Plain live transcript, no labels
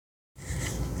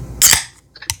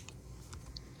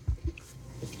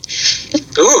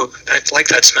Ooh, I like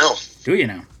that smell. Do you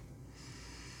now?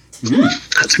 That's a good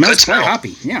Smells quite smell.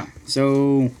 hoppy. Yeah.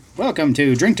 So, welcome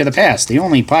to Drink to the Past, the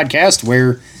only podcast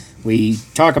where we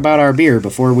talk about our beer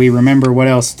before we remember what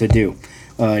else to do.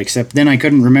 Except then I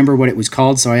couldn't remember what it was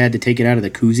called, so I had to take it out of the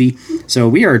koozie. So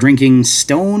we are drinking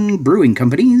Stone Brewing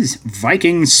Company's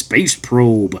Viking Space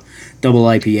Probe Double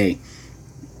IPA.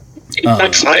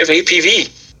 8.5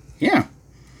 APV. Yeah.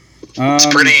 It's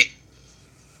pretty.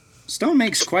 Stone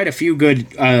makes quite a few good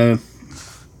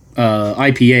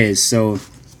IPAs, so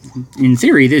in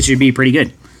theory this should be pretty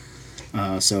good.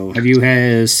 So have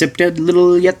you sipped a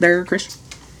little yet there, Chris?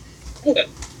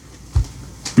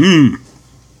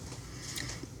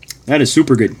 That is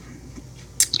super good.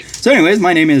 So anyways,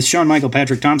 my name is Sean Michael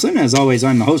Patrick Thompson. As always,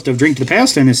 I'm the host of Drink to the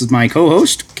Past, and this is my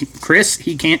co-host, Chris.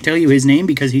 He can't tell you his name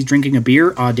because he's drinking a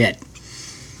beer, Audette.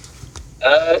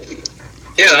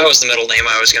 Yeah, that was the middle name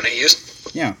I was going to use.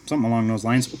 Yeah, something along those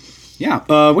lines. Yeah,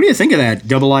 what do you think of that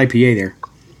double IPA there?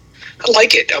 I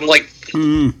like it. I'm like, it's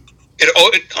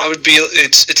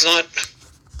not,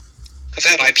 I've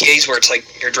had IPAs where it's like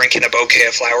you're drinking a bouquet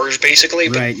of flowers, basically.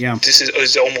 But right, yeah. This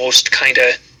is almost kind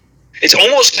of, it's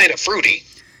almost kind of fruity.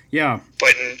 Yeah.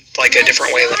 But in like a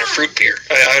different way than a fruit beer.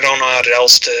 I don't know how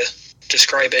else to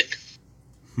describe it.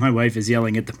 My wife is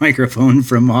yelling at the microphone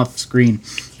from off screen,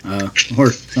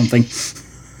 or something.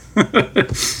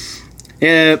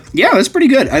 Yeah, that's pretty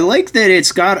good. I like that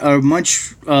it's got a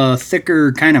much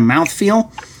thicker kind of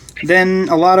mouthfeel than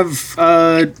a lot of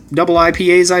double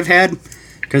IPAs I've had.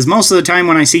 Because most of the time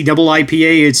when I see double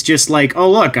IPA, it's just like,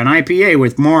 oh look, an IPA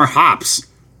with more hops.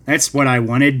 That's what I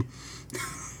wanted.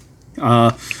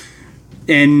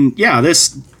 And yeah,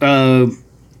 this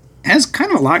has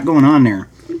kind of a lot going on there.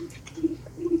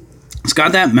 It's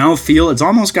got that mouthfeel. It's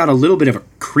almost got a little bit of a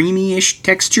creamy-ish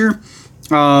texture,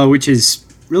 which is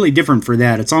really different for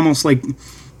that. It's almost like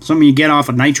something you get off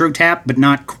a Nitro Tap, but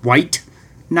not quite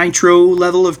Nitro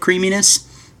level of creaminess.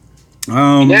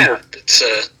 Yeah, it's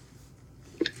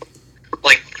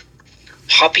like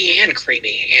hoppy and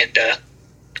creamy and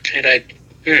kind of...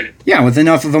 Yeah, with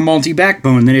enough of a malty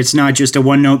backbone that it's not just a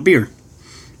one-note beer.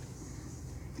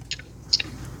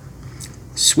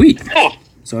 Sweet. Oh.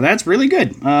 So that's really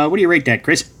good. What do you rate that,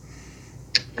 Chris?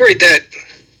 I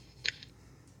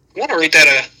want to rate that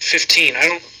a 15.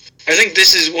 I think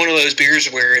this is one of those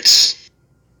beers where it's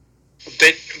a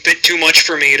bit too much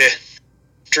for me to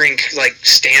drink like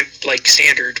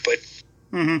standard, but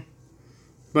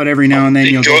But every now and then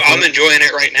I'm enjoying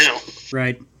it right now.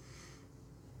 Right.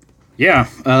 Yeah.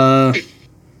 It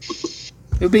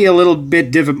would be a little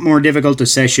bit more difficult to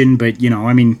session, but you know,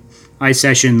 I mean, I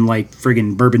session like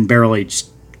friggin' bourbon barrel aged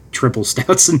triple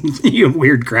stouts and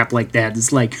weird crap like that.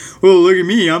 It's like, oh, look at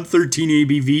me, I'm 13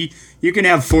 ABV. You can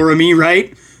have 4 of me,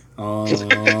 right? But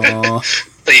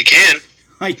you can.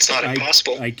 It's not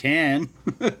impossible. I can.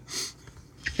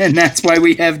 And that's why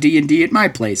we have D&D at my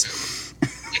place.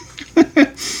 All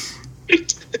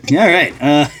right.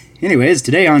 Anyways,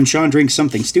 today on Sean Drinks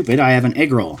Something Stupid, I have an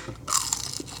egg roll.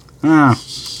 I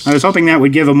was hoping that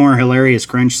would give a more hilarious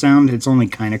crunch sound. It's only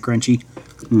kind of crunchy.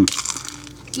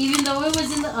 Even though it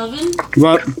was in the oven?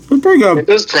 Well, it's pretty good. It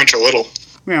does crunch a little.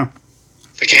 Yeah.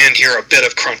 I can hear a bit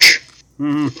of crunch.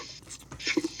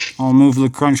 I'll move the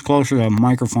crunch closer to the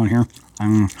microphone here.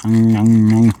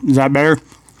 Is that better?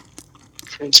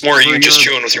 It's more you just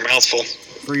chewing with your mouth full.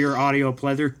 For your audio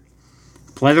pleather?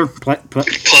 Pleather?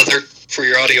 Pleather. For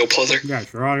your audio pleather.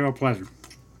 Yes, your audio pleather.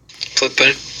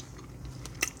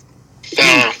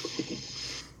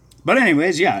 But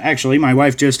anyways, yeah, actually, my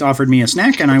wife just offered me a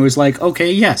snack, and I was like,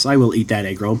 okay, yes, I will eat that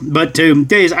egg roll. But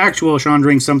today's actual Sean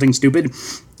Drinks Something Stupid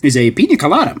is a pina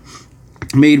colada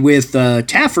made with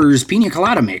Taffer's Pina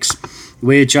Colada Mix,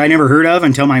 which I never heard of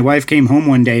until my wife came home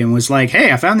one day and was like,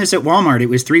 hey, I found this at Walmart. It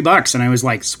was $3, and I was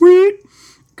like, sweet,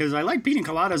 because I like pina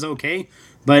coladas okay,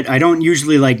 but I don't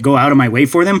usually like go out of my way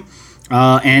for them.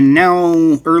 And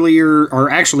now, earlier, or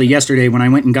actually yesterday, when I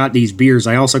went and got these beers,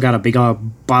 I also got a big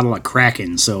bottle of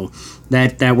Kraken, so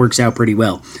that works out pretty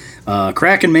well.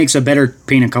 Kraken makes a better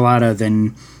pina colada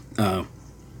than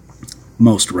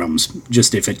most rums,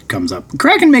 just if it comes up.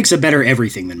 Kraken makes a better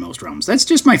everything than most rums. That's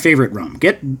just my favorite rum.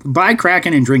 Buy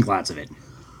Kraken and drink lots of it.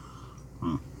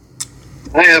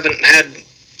 I haven't had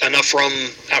enough rum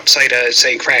outside of,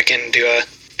 say, Kraken to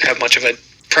have much of a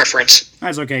preference.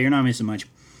 That's okay, you're not missing much.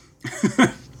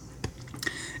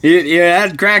 You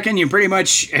had Kraken, you pretty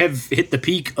much have hit the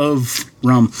peak of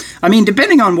rum. I mean,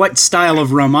 depending on what style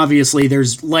of rum, obviously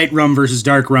there's light rum versus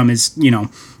dark rum is, you know,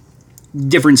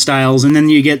 different styles, and then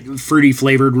you get fruity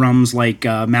flavored rums like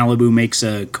Malibu makes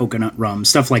a coconut rum,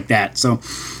 stuff like that. So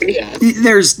yeah.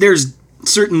 there's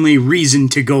certainly reason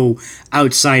to go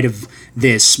outside of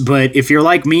this. But if you're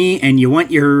like me and you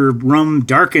want your rum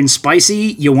dark and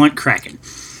spicy, you want Kraken.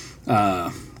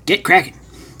 Get Kraken.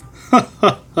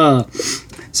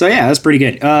 So yeah, that's pretty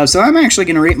good. So I'm actually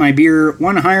going to rate my beer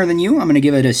one higher than you. I'm going to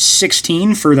give it a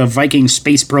 16 for the Viking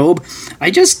Space Probe.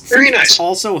 I just think it's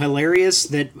also hilarious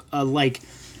that,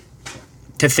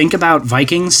 to think about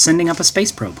Vikings sending up a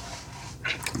space probe.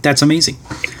 That's amazing.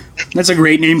 That's a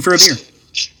great name for a beer.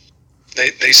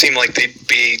 They seem like they'd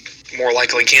be more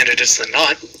likely candidates than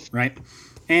not. Right.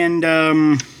 And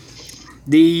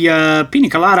the pina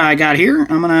colada I got here,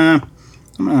 I'm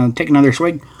gonna take another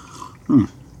swig.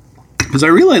 Because I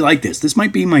really like this. This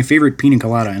might be my favorite pina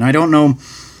colada, and I don't know.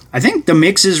 I think the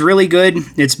mix is really good.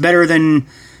 It's better than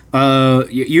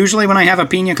usually when I have a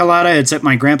pina colada, it's at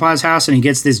my grandpa's house, and he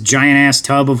gets this giant ass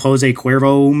tub of Jose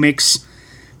Cuervo mix,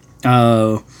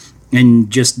 and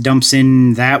just dumps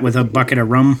in that with a bucket of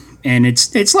rum. And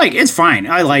it's fine.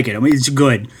 I like it. I mean, it's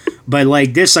good. But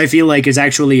like this, I feel like is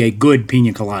actually a good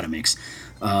pina colada mix,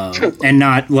 and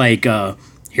not like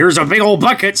here's a big old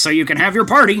bucket so you can have your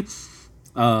party.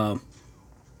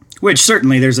 Which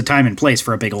certainly there's a time and place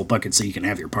for a big old bucket so you can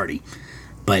have your party.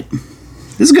 But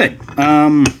this is good.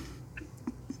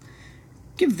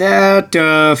 Give that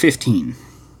 15.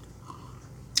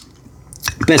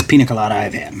 Best pina colada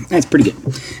I've had. That's pretty good.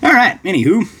 All right.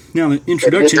 Anywho, now the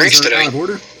introductions are out of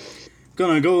order.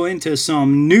 Gonna go into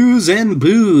some news and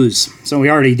booze. So we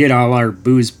already did all our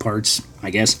booze parts, I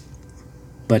guess.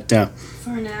 But For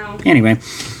now. Anyway.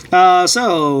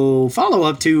 So,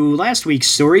 follow-up to last week's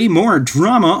story, more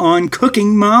drama on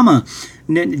Cooking Mama.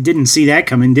 Didn't see that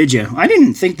coming, did you? I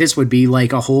didn't think this would be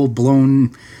like a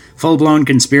full-blown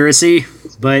conspiracy,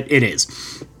 but it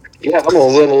is. Yeah, I'm a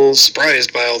little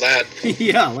surprised by all that.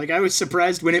 Yeah, like I was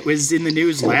surprised when it was in the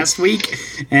news last week,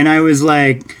 and I was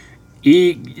like,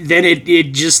 then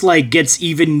it just like gets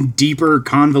even deeper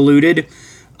convoluted.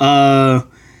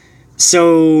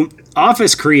 So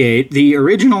Office Create, the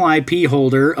original IP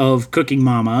holder of Cooking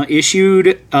Mama,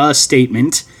 issued a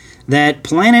statement that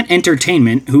Planet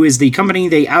Entertainment, who is the company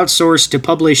they outsourced to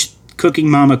publish Cooking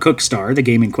Mama Cookstar, the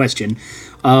game in question,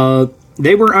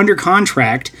 they were under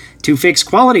contract to fix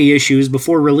quality issues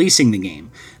before releasing the game.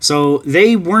 So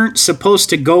they weren't supposed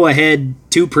to go ahead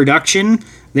to production.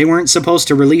 They weren't supposed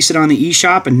to release it on the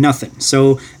eShop and nothing.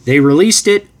 So they released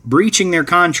it, breaching their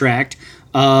contract,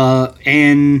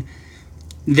 and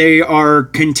they are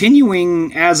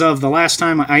continuing, as of the last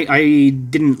time, I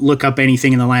didn't look up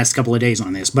anything in the last couple of days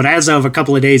on this, but as of a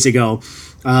couple of days ago,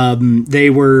 they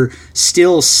were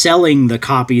still selling the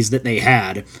copies that they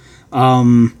had.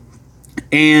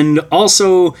 And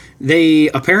also, they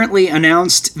apparently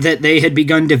announced that they had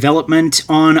begun development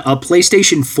on a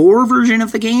PlayStation 4 version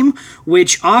of the game,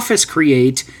 which Office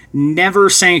Create never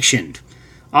sanctioned.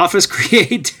 Office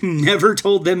Create never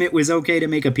told them it was okay to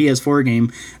make a PS4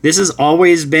 game. This has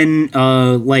always been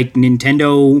like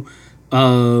Nintendo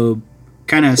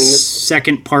kind of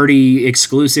second party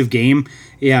exclusive game.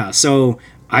 Yeah, so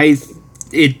I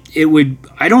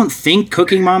don't think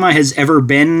Cooking Mama has ever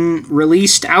been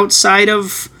released outside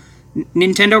of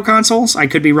Nintendo consoles. I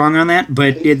could be wrong on that,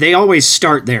 but they always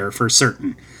start there for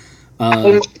certain.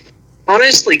 I'm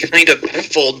honestly kind of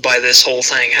baffled by this whole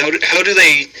thing. How do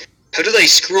they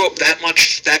screw up that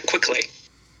much that quickly?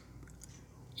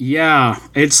 Yeah,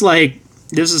 it's like,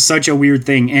 this is such a weird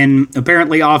thing. And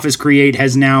apparently Office Create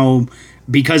has now,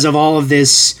 because of all of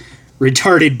this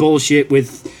retarded bullshit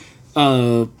with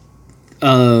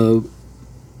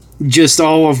just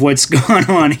all of what's gone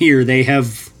on here, they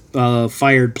have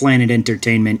fired Planet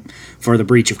Entertainment for the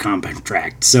breach of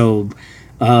contract. So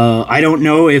I don't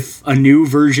know if a new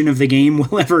version of the game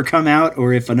will ever come out,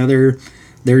 or if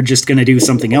they're just going to do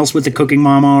something else with the Cooking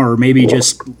Mama, or maybe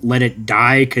just let it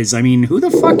die, because, I mean, who the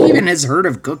fuck even has heard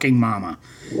of Cooking Mama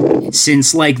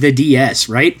since, like, the DS,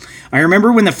 right? I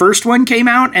remember when the first one came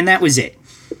out, and that was it.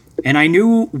 And I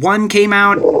knew one came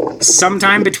out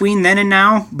sometime between then and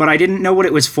now, but I didn't know what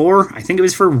it was for. I think it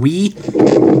was for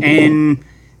Wii. And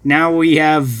now we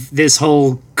have this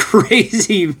whole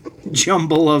crazy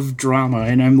jumble of drama,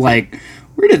 and I'm like,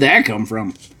 where did that come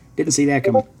from? Didn't see that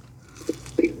coming.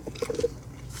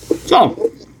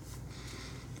 So,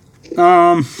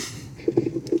 yeah,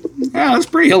 that's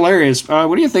pretty hilarious.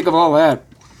 What do you think of all that?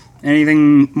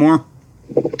 Anything more?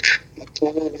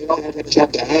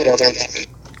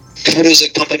 How does a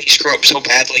company screw up so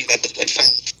badly that they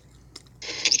found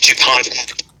to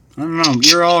contract I don't know.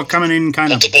 You're all coming in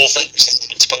kind of... multiple things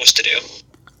that it's supposed to do?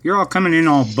 You're all coming in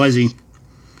all buzzy.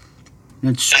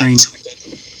 That's strange.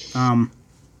 I'm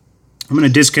going to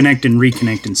disconnect and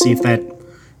reconnect and see if that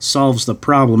solves the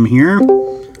problem here.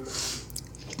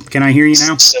 Can I hear you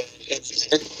now? So,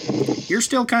 You're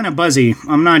still kind of buzzy.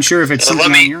 I'm not sure if it's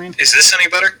something on your end. Is this any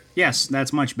better? Yes,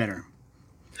 that's much better.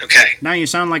 Okay. Now you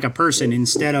sound like a person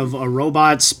instead of a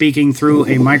robot speaking through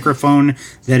a microphone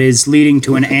that is leading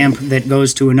to an amp that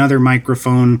goes to another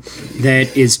microphone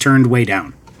that is turned way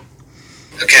down.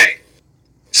 Okay.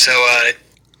 So,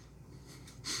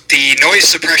 the noise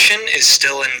suppression is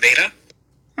still in beta.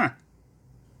 Huh.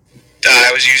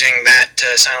 I was using that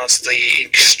to silence the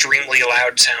extremely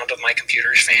loud sound of my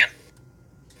computer's fan,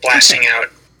 blasting out.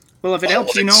 Well, if it all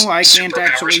helps of you know, I its can't superpowers.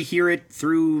 actually hear it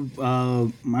through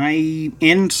my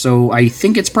end, so I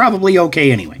think it's probably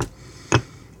okay anyway.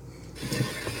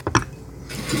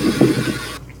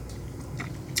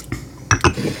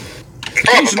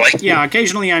 Probably. Yeah,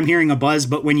 occasionally I'm hearing a buzz,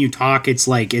 but when you talk, it's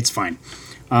like, it's fine.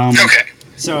 Okay.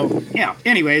 So, yeah,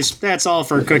 anyways, that's all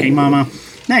for Cooking Mama.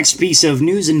 Next piece of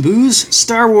news and booze,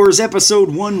 Star Wars Episode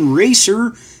 1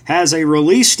 Racer has a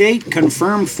release date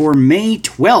confirmed for May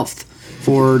 12th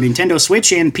for Nintendo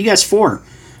Switch and PS4.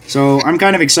 So, I'm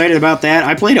kind of excited about that.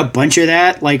 I played a bunch of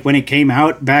that, like, when it came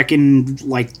out back in,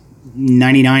 like,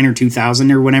 99 or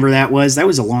 2000 or whenever that was. That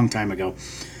was a long time ago.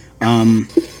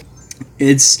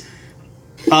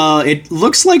 It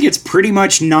looks like it's pretty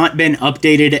much not been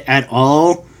updated at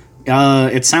all.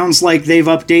 It sounds like they've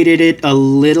updated it a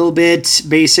little bit,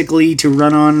 basically, to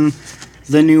run on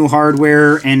the new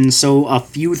hardware, and so a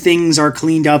few things are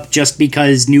cleaned up just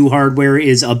because new hardware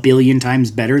is a billion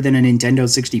times better than a Nintendo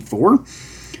 64.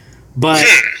 But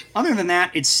other than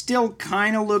that, it still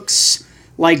kind of looks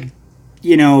like,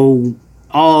 you know,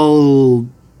 all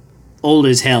old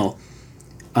as hell.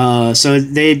 So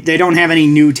they don't have any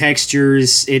new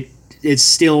textures. It's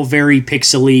still very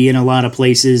pixely in a lot of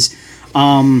places.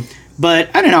 But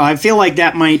I don't know. I feel like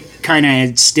that might kind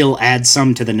of still add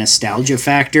some to the nostalgia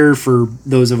factor for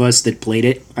those of us that played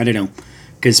it. I don't know.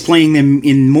 Because playing them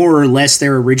in more or less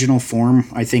their original form,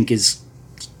 I think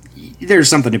there's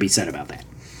something to be said about that.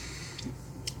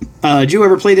 Did you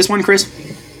ever play this one, Chris?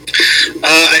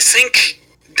 I think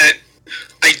that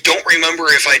I don't remember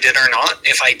if I did or not.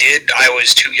 If I did, I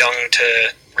was too young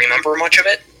to remember much of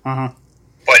it. Uh-huh.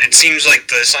 But it seems like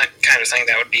the kind of thing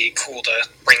that would be cool to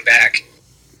bring back.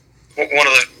 One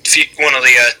of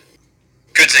the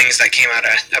good things that came out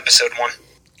of Episode 1.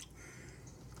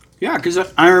 Yeah, because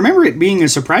I remember it being a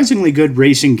surprisingly good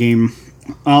racing game.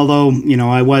 Although, you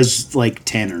know, I was like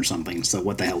 10 or something, so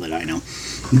what the hell did I know?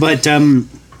 But I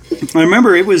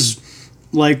remember it was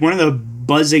like one of the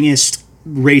buzzingest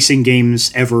racing games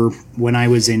ever when I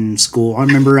was in school. I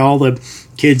remember all the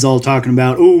kids all talking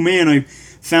about, oh man, I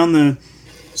found the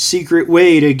secret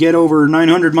way to get over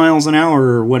 900 miles an hour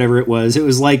or whatever it was. It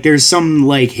was like there's some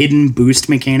like hidden boost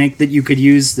mechanic that you could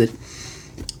use that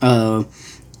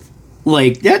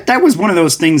like that was one of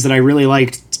those things that I really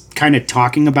liked kind of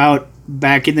talking about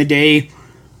back in the day,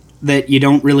 that you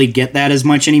don't really get that as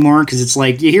much anymore, because it's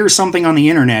like you hear something on the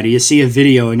internet or you see a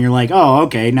video and you're like, oh,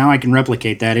 okay, now I can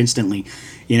replicate that instantly.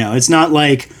 You know, it's not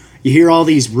like you hear all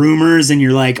these rumors and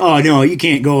you're like, oh no, you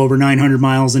can't go over 900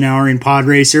 miles an hour in Pod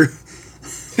Racer.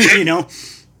 You know,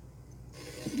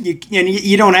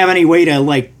 you don't have any way to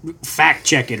like fact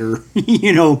check it or,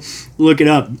 you know, look it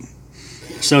up.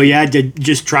 So you had to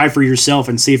just try for yourself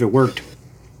and see if it worked.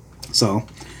 So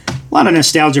a lot of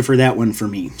nostalgia for that one for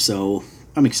me. So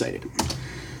I'm excited.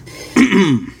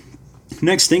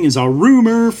 Next thing is a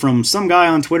rumor from some guy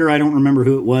on Twitter. I don't remember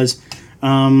who it was.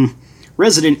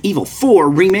 Resident Evil 4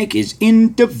 remake is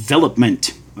in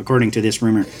development, according to this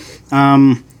rumor.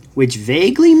 Which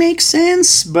vaguely makes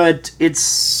sense, but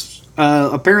it's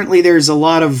apparently there's a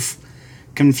lot of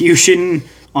confusion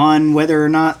on whether or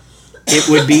not it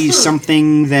would be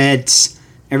something that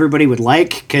everybody would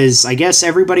like, because I guess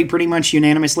everybody pretty much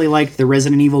unanimously liked the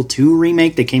Resident Evil 2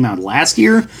 remake that came out last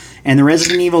year, and the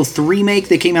Resident Evil 3 remake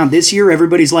that came out this year,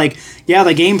 everybody's like, yeah,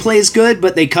 the gameplay is good,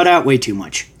 but they cut out way too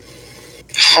much.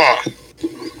 Huh.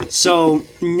 So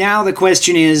now the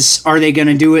question is, are they going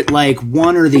to do it like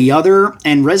one or the other?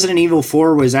 And Resident Evil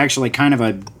 4 was actually kind of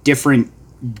a different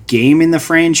game in the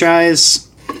franchise,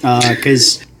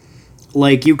 because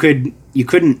like you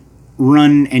couldn't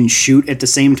run and shoot at the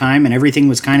same time, and everything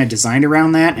was kind of designed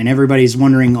around that. And everybody's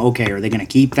wondering, okay, are they going to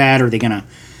keep that? Or are they going to,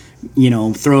 you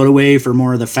know, throw it away for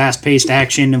more of the fast-paced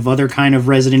action of other kind of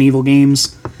Resident Evil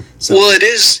games? So, well, it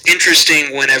is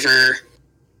interesting whenever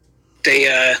they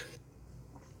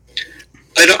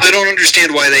I don't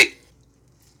understand why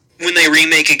when they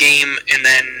remake a game and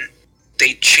then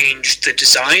they change the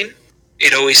design,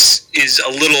 it always is a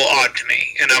little odd to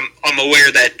me. And I'm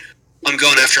aware that I'm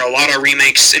going after a lot of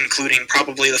remakes, including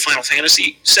probably the Final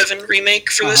Fantasy VII remake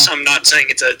for this. I'm not saying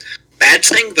it's a bad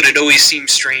thing, but it always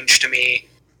seems strange to me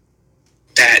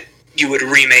that you would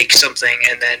remake something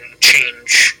and then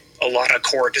change a lot of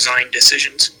core design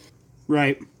decisions.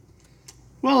 Right.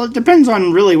 Well, it depends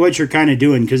on really what you're kind of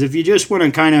doing, because if you just want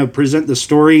to kind of present the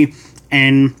story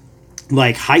and,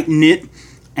 like, heighten it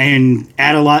and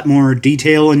add a lot more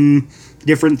detail and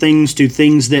different things to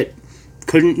things that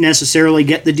couldn't necessarily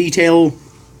get the detail,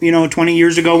 20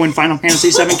 years ago when Final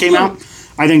Fantasy VII came out,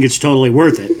 I think it's totally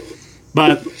worth it.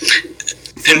 But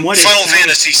and Final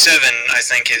Fantasy VII, I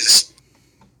think,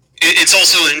 it's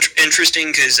also interesting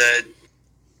because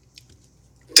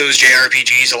those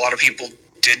JRPGs, a lot of people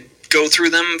did go through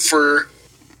them for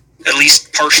at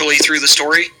least partially through the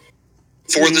story,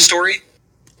 the story.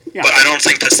 Yeah. But I don't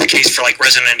think that's the case for, like,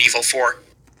 Resident Evil 4.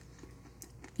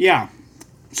 Yeah.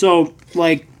 So,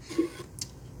 like,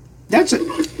 that's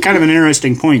kind of an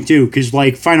interesting point, too, because,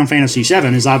 like, Final Fantasy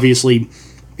VII is obviously,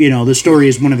 the story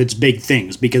is one of its big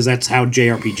things, because that's how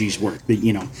JRPGs work.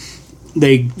 You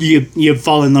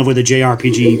fall in love with a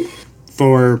JRPG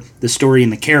for the story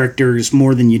and the characters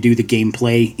more than you do the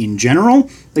gameplay in general.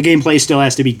 The gameplay still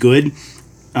has to be good,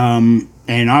 and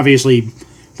obviously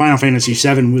Final Fantasy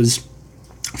VII was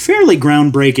fairly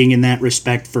groundbreaking in that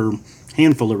respect for a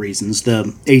handful of reasons.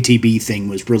 The ATB thing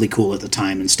was really cool at the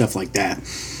time and stuff like that.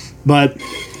 But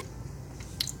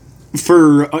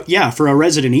for a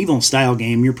Resident Evil style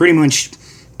game, you're pretty much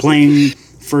playing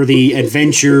for the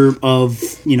adventure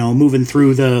of, moving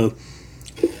through the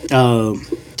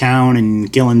town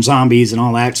and killing zombies and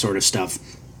all that sort of stuff.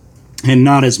 And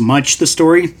not as much the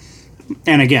story.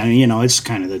 And again, it's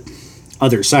kind of the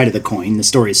other side of the coin. The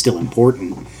story is still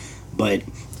important. But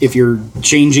if you're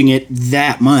changing it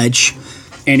that much,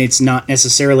 and it's not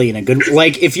necessarily in a good...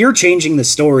 Like, if you're changing the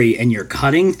story and you're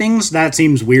cutting things, that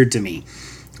seems weird to me.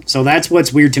 So that's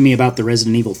what's weird to me about the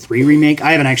Resident Evil 3 remake.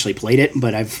 I haven't actually played it,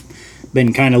 but I've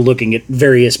been kind of looking at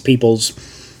various people's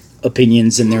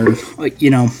opinions, and they're,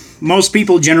 most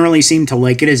people generally seem to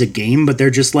like it as a game, but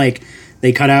they're just like,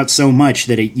 they cut out so much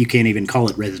that you can't even call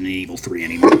it Resident Evil 3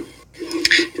 anymore.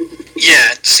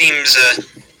 Yeah, it seems,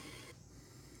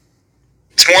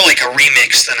 it's more like a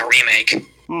remix than a remake.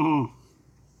 Mm-hmm.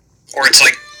 Or it's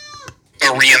like a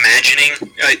reimagining.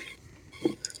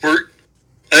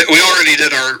 We already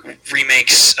did our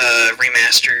remakes,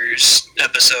 remasters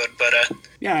episode, but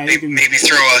maybe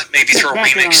throw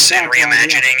remix and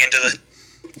reimagining into the.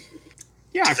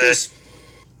 Yeah, because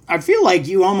I feel like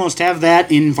you almost have that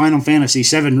in Final Fantasy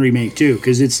VII Remake too,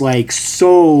 because it's like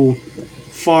so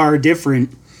far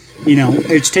different.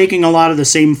 It's taking a lot of the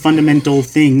same fundamental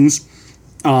things,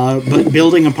 but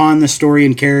building upon the story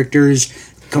and characters,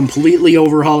 completely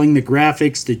overhauling the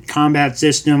graphics, the combat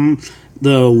system.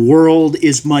 The world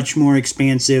is much more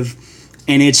expansive,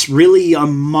 and it's really a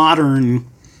modern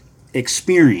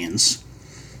experience.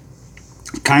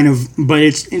 Kind of, but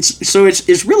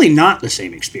it's really not the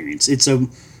same experience. It's a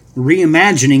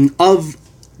reimagining of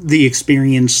the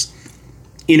experience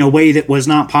in a way that was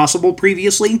not possible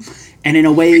previously, and in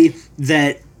a way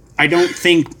that I don't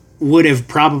think would have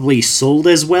probably sold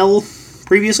as well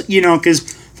previously.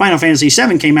 Because Final Fantasy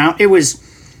VII came out, it was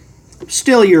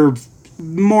still your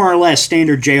more or less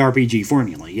standard JRPG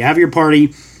formula. You have your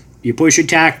party, you push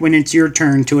attack when it's your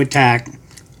turn to attack,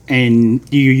 and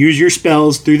you use your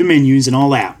spells through the menus and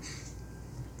all that.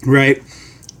 Right?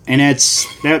 And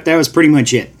that was pretty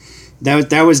much it.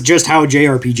 That was just how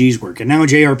JRPGs work. And now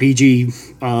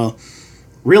JRPG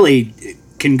really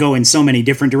can go in so many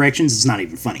different directions, it's not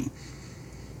even funny.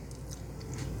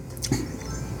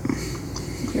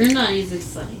 You're not even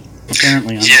funny.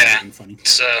 Apparently I'm not even funny.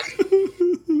 So...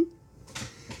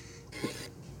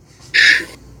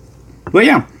 But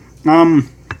yeah, I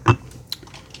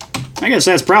guess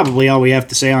that's probably all we have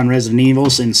to say on Resident Evil,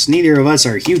 since neither of us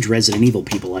are huge Resident Evil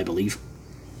people, I believe.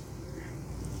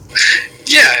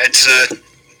 Yeah, it's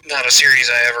not a series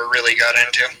I ever really got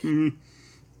into. Mm-hmm.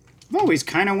 I've always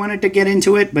kind of wanted to get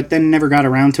into it, but then never got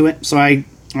around to it. So I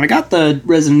got the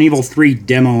Resident Evil 3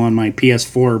 demo on my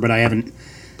PS4, but I haven't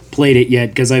played it yet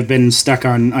because I've been stuck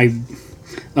on... I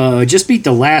just beat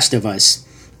The Last of Us.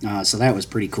 So that was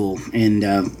pretty cool. And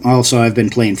also I've been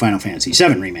playing Final Fantasy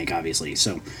VII Remake, obviously.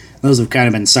 So those have kind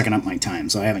of been sucking up my time.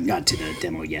 So I haven't got to the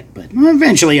demo yet. But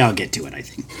eventually I'll get to it, I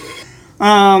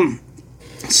think.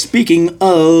 Speaking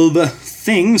of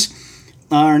things,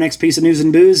 our next piece of news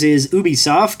and booze is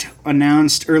Ubisoft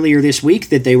announced earlier this week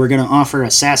that they were going to offer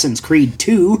Assassin's Creed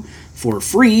 2 for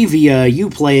free via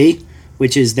Uplay,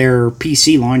 which is their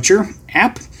PC launcher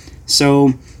app.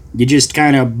 So you just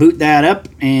kind of boot that up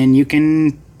and you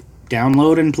can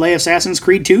download and play Assassin's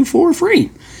Creed 2 for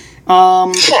free.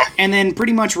 And then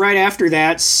pretty much right after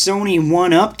that, Sony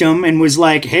one-upped them and was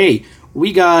like, hey,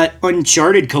 we got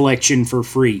Uncharted Collection for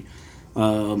free.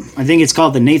 I think it's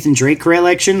called the Nathan Drake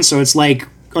Collection, so it's like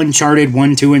Uncharted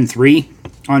 1, 2, and 3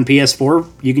 on PS4.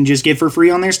 You can just get for free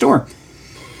on their store.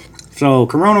 So,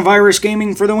 coronavirus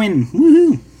gaming for the win.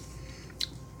 Woohoo!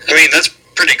 I mean, that's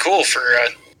pretty cool for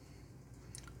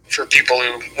people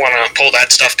who want to pull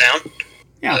that stuff down.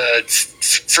 Yeah.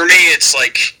 For me, it's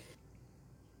like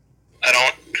I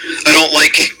don't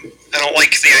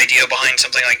like the idea behind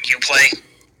something like Uplay.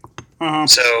 Uh-huh.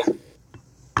 So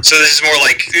this is more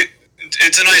like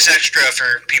it's a nice extra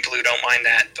for people who don't mind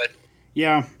that, but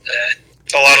yeah,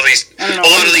 a lot of these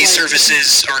like,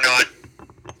 services are not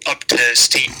up to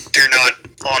Steam. They're not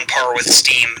on par with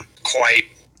Steam quite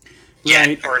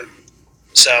yet, right.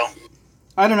 So.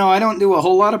 I don't know, I don't do a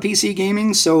whole lot of PC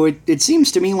gaming, so it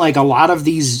seems to me like a lot of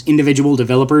these individual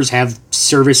developers have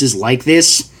services like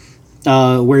this,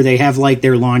 where they have like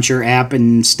their launcher app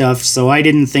and stuff, so I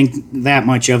didn't think that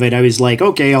much of it. I was like,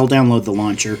 okay, I'll download the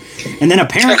launcher. And then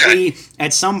apparently,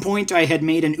 at some point, I had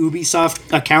made an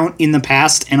Ubisoft account in the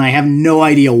past, and I have no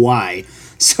idea why.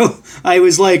 So I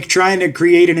was like trying to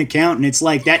create an account, and it's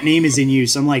like, that name is in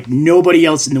use. I'm like, nobody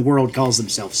else in the world calls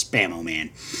themselves Spamo-Man.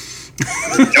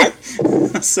 Nope.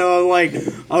 So I'm like,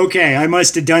 okay, I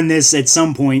must have done this at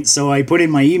some point. So I put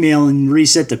in my email and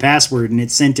reset the password, and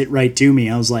it sent it right to me.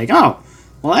 I was like, oh,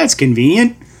 well, that's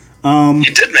convenient. You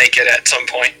did make it at some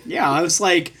point. Yeah, I was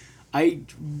like, I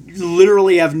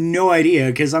literally have no idea,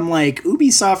 because I'm like,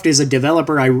 Ubisoft is a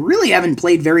developer. I really haven't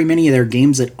played very many of their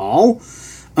games at all.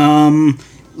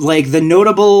 Like, the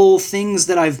notable things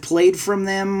that I've played from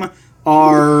them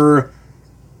are...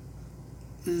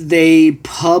 They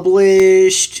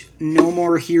published No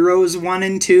More Heroes 1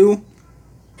 and 2.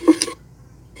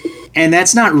 And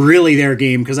that's not really their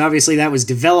game, because obviously that was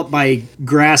developed by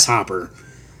Grasshopper.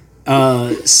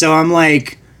 So I'm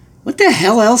like, what the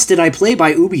hell else did I play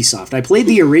by Ubisoft? I played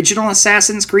the original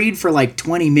Assassin's Creed for like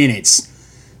 20 minutes.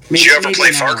 Did you ever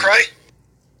play Far Cry?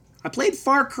 I played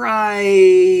Far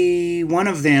Cry, one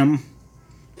of them,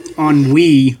 on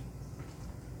Wii.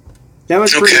 That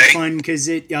was pretty fun, because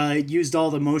it used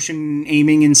all the motion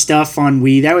aiming and stuff on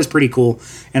Wii. That was pretty cool.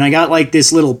 And I got like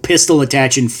this little pistol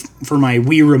attachment for my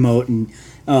Wii remote, and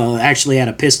actually had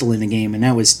a pistol in the game, and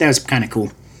that was kind of cool.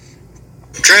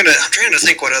 I'm trying to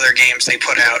think what other games they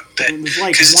put out. It was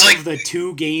like one of the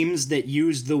two games that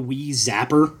used the Wii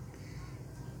Zapper.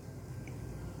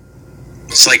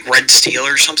 It's like Red Steel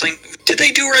or something. Did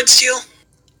they do Red Steel?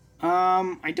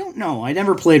 I don't know. I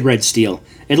never played Red Steel.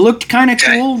 It looked kind of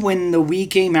cool when the Wii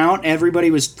came out.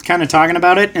 Everybody was kind of talking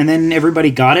about it, and then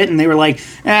everybody got it, and they were like,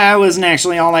 it wasn't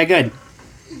actually all that good.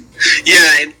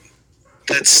 Yeah,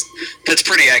 that's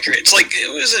pretty accurate. It's like,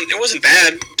 it wasn't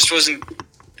bad. It just wasn't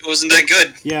that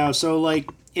good. Yeah, so, like,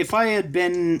 if I had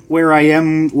been where I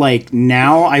am, like,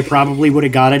 now, I probably would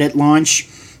have got it at launch.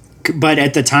 But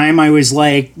at the time, I was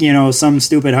like, some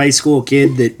stupid high school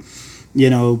kid that,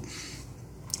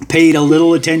 paid a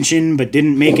little attention but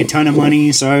didn't make a ton of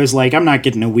money, so I was like, I'm not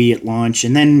getting a Wii at launch.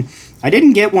 And then I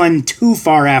didn't get one too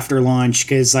far after launch,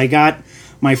 because I got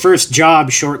my first job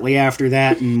shortly after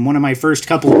that, and one of my first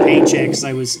couple of paychecks,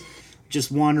 I was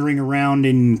just wandering around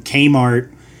in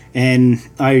Kmart, and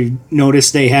I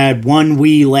noticed they had one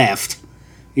Wii left.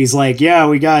 He's like, yeah,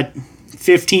 we got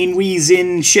 15 Wiis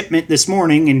in shipment this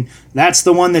morning, and that's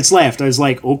the one that's left. I was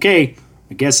like, okay,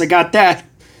 I guess I got that.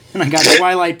 And I got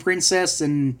Twilight Princess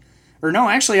or no,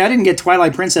 actually, I didn't get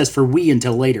Twilight Princess for Wii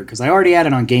until later, because I already had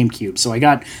it on GameCube. So I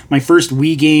got, my first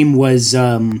Wii game was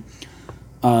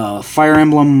Fire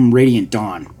Emblem Radiant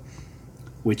Dawn,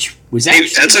 which was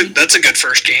actually... That's a good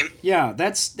first game. Yeah,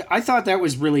 I thought that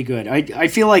was really good. I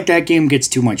feel like that game gets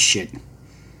too much shit.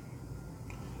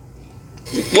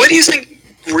 What do you think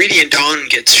Radiant Dawn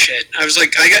gets shit? I was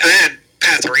like, I had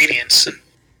Path of Radiance, and...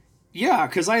 Yeah,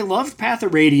 because I loved Path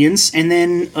of Radiance, and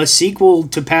then a sequel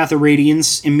to Path of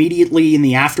Radiance immediately in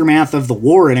the aftermath of the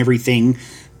war and everything,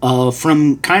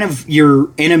 from kind of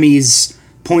your enemy's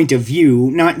point of view.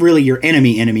 Not really your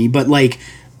enemy, but like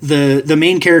the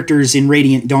main characters in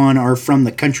Radiant Dawn are from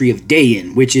the country of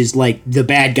Dayan, which is like the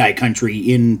bad guy country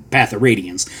in Path of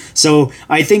Radiance. So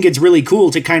I think it's really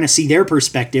cool to kind of see their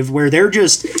perspective, where they're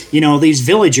just, these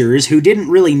villagers who didn't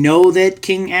really know that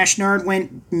King Ashnard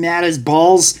went mad as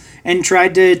balls and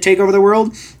tried to take over the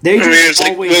world. They just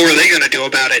what were they going to do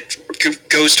about it?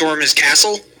 Go storm his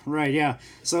castle? Right, yeah.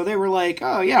 So they were like,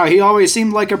 oh yeah, he always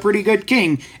seemed like a pretty good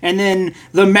king. And then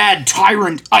the mad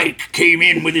tyrant Ike came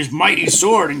in with his mighty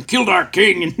sword and killed our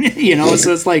king. And,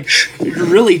 so it's like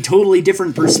really totally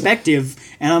different perspective.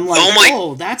 And I'm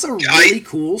like, that's a really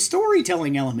cool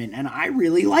storytelling element. And I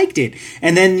really liked it.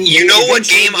 And then... what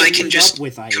game I can just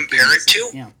compare it to?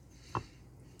 Yeah.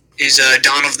 Is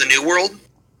Dawn of the New World.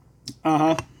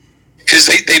 Uh-huh. Because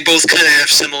they both kind of have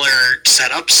similar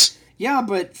setups. Yeah,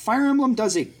 but Fire Emblem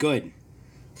does it good.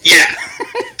 Yeah.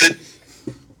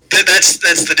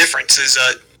 That's the difference, is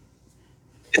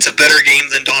it's a better game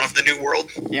than Dawn of the New World.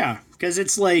 Yeah, because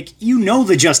it's like, you know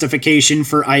the justification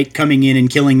for Ike coming in and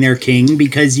killing their king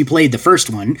because you played the first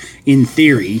one, in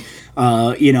theory.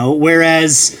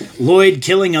 Whereas Lloyd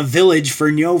killing a village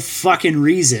for no fucking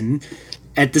reason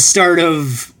at the start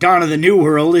of Dawn of the New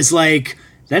World is like,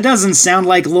 that doesn't sound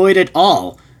like Lloyd at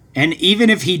all. And even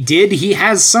if he did, he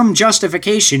has some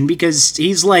justification because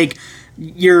he's like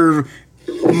your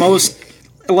most...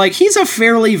 Like, he's a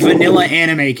fairly vanilla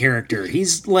anime character.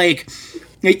 He's like,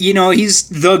 he's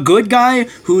the good guy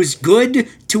who's good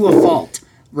to a fault,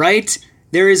 right?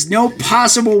 There is no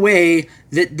possible way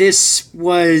that this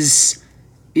was,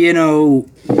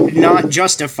 not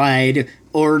justified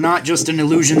or not just an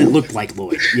illusion that looked like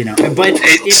Lloyd, But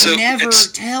it never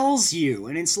tells you.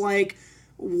 And it's like,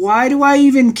 why do I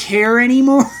even care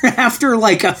anymore? After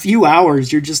like a few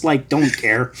hours, you're just like, don't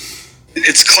care.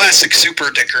 It's classic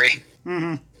super dickery.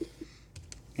 Mm-hmm.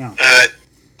 Yeah.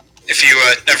 If you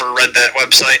ever read that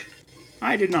website.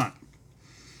 I did not.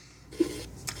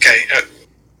 Okay.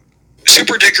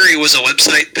 Super Dickery was a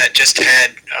website that just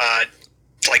had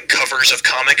like covers of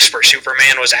comics where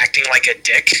Superman was acting like a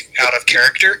dick out of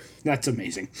character. That's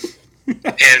amazing.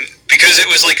 And because it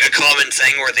was like a common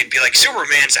thing where they'd be like,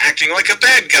 Superman's acting like a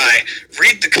bad guy.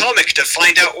 Read the comic to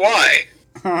find out why.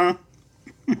 Uh-huh.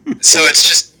 So it's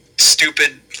just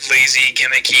stupid, lazy,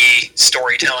 gimmicky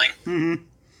storytelling. Mm-hmm.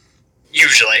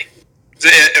 Usually.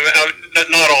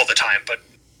 Not all the time, but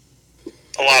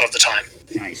a lot of the time.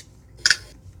 Nice.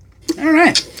 All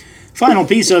right. Final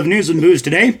piece of news and booze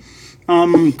today.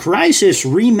 Crysis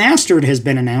Remastered has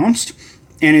been announced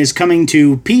and is coming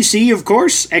to PC, of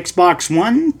course, Xbox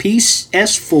One,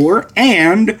 PS4,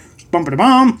 and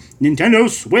Nintendo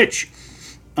Switch.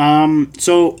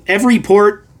 So every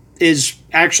port is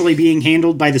actually being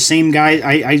handled by the same guy.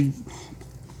 I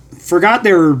forgot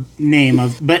their name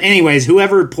but anyways,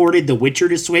 whoever ported The Witcher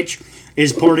to Switch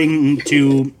is porting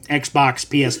to Xbox,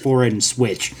 PS4, and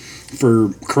Switch for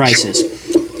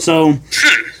Crysis. So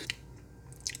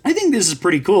I think this is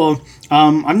pretty cool.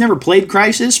 I've never played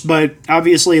Crysis, but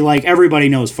obviously, like, everybody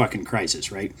knows fucking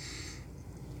Crysis, right?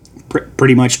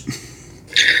 Pretty much.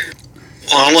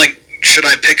 Well, I'm like, should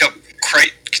I pick up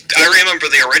I remember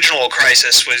the original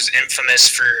Crysis was infamous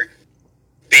for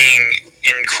being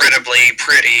incredibly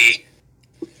pretty,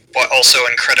 but also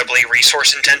incredibly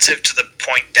resource intensive to the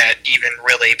point that even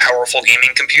really powerful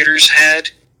gaming computers had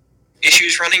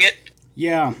issues running it.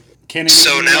 Yeah. Can it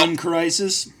run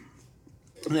Crysis?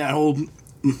 That whole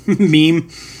meme.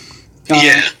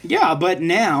 Yeah. Yeah, but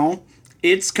now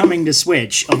it's coming to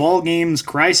Switch. Of all games,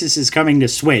 Crysis is coming to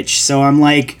Switch. So I'm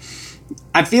like,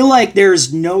 I feel like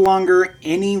there's no longer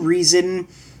any reason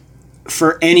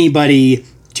for anybody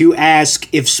to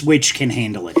ask if Switch can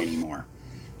handle it anymore.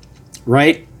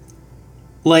 Right?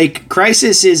 Like,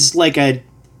 Crysis is like a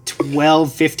 12,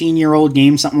 15-year-old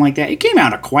game, something like that. It came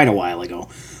out quite a while ago.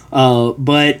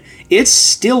 But it's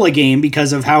still a game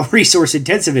because of how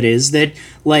resource-intensive it is that,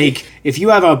 like, if you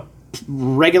have a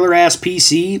regular-ass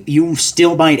PC, you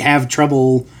still might have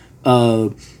trouble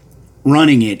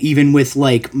running it, even with,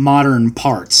 like, modern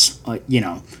parts,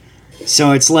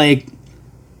 So it's like,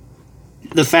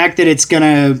 the fact that it's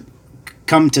gonna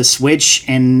come to Switch,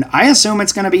 and I assume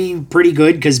it's gonna be pretty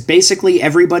good, because basically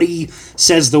everybody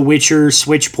says the Witcher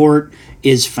Switch port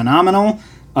is phenomenal.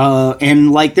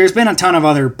 And, like, there's been a ton of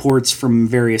other ports from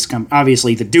various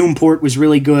obviously, the Doom port was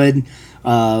really good.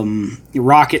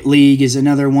 Rocket League is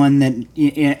another one that,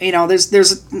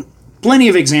 there's plenty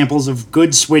of examples of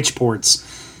good Switch ports.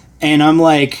 And I'm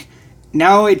like,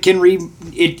 now it can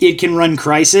it can run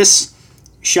Crysis.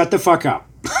 Shut the fuck up.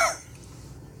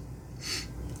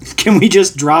 Can we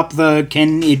just drop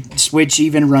can it Switch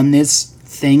even run this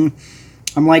thing?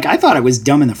 I'm like, I thought it was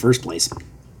dumb in the first place.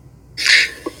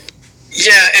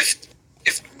 Yeah,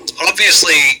 if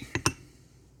obviously,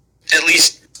 at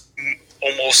least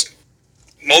almost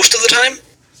most of the time,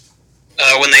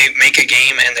 when they make a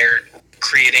game and they're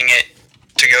creating it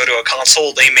to go to a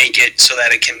console, they make it so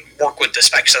that it can work with the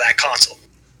specs of that console.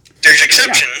 There's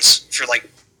exceptions for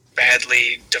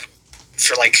badly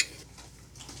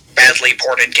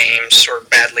ported games or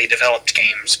badly developed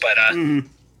games, but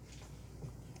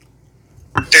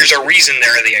there's a reason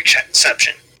they're the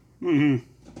exception. Mm-hmm.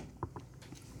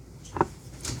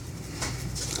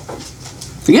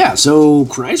 Yeah, so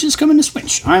Crysis coming to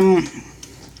Switch. I'm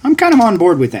kind of on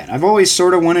board with that. I've always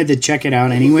sort of wanted to check it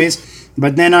out anyways,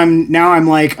 but then I'm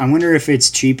like, I wonder if it's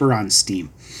cheaper on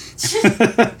Steam.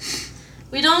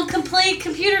 We don't play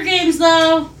computer games,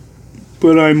 though.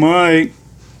 But I might.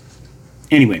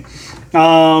 Anyway.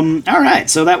 Alright,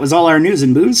 so that was all our news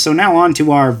and booze. So now on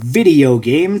to our video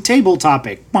game table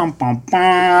topic. Bum, bum,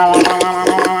 bum.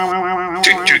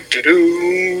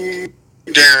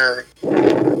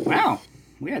 Wow,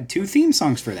 we had 2 theme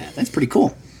songs for that. That's pretty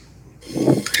cool.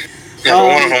 Yeah, but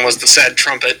one of them was the sad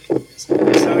trumpet.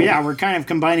 So yeah, we're kind of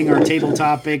combining our table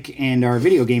topic and our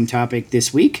video game topic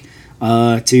this week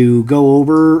to go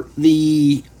over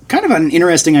the kind of an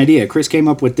interesting idea. Chris came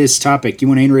up with this topic. You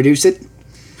want to introduce it?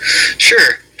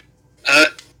 Sure.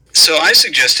 So I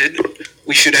suggested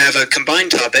we should have a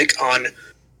combined topic on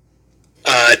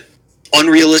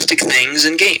unrealistic things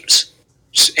in games,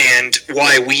 and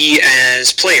why we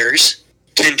as players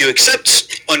tend to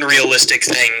accept unrealistic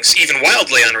things, even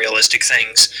wildly unrealistic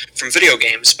things, from video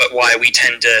games, but why we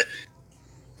tend to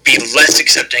be less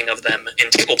accepting of them in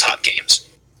tabletop games.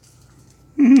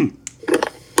 Mm-hmm.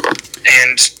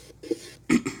 And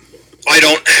I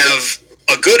don't have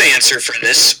a good answer for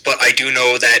this, but I do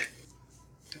know that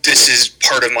this is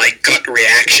part of my gut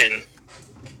reaction,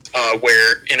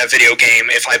 where in a video game,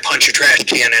 if I punch a trash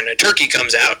can and a turkey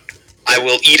comes out, I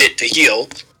will eat it to heal.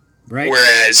 Right.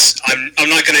 Whereas I'm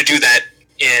not going to do that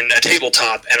in a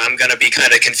tabletop, and I'm going to be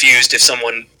kind of confused if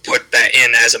someone put that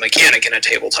in as a mechanic in a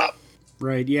tabletop.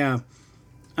 Right, yeah.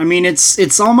 I mean,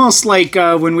 it's almost like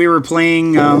when we were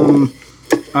playing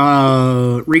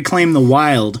Reclaim the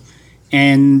Wild,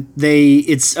 and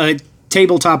it's a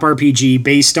tabletop RPG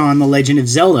based on The Legend of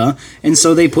Zelda, and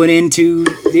so they put in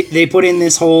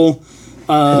this whole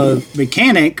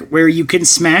mechanic where you can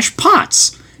smash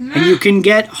pots. And you can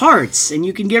get hearts, and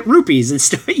you can get rupees and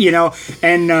stuff,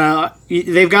 and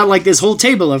they've got like this whole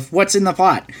table of what's in the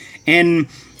pot. And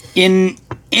in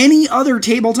any other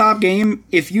tabletop game,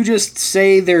 if you just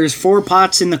say there's 4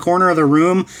 pots in the corner of the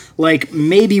room, like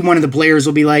maybe one of the players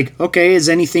will be like, okay, is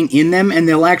anything in them? And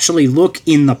they'll actually look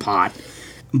in the pot.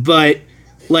 But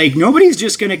like nobody's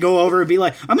just going to go over and be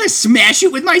like, I'm going to smash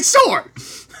it with my sword.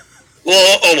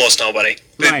 Well, almost nobody.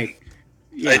 Right.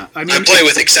 Yeah, I play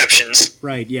with exceptions.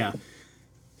 Right, yeah.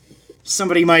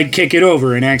 Somebody might kick it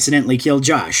over and accidentally kill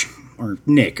Josh, or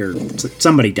Nick, or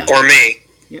somebody died. Or me.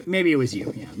 Yeah, maybe it was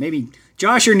you, yeah. Maybe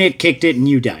Josh or Nick kicked it and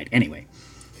you died. Anyway.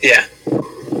 Yeah.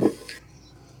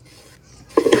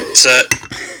 So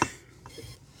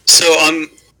I'm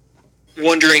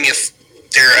wondering if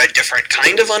they're a different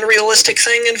kind of unrealistic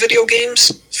thing in video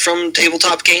games from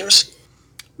tabletop games?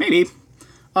 Maybe.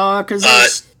 Because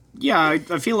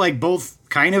I feel like both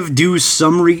kind of do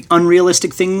some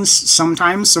unrealistic things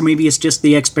sometimes, so maybe it's just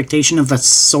the expectation of the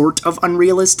sort of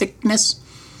unrealisticness.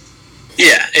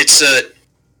 Yeah, it's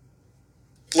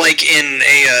like in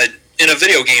a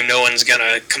video game, no one's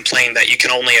gonna complain that you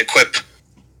can only equip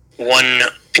one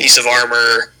piece of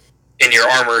armor in your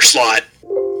armor slot,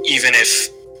 even if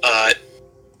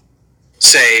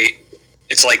say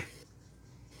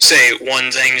one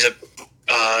thing's a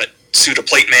suit of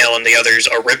plate mail and the other's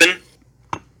a ribbon.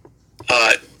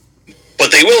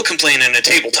 But they will complain in a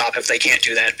tabletop if they can't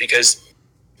do that, because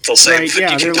they'll say, right,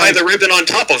 yeah, you can tie the ribbon on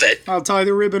top of it. I'll tie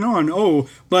the ribbon on. Oh,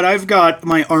 but I've got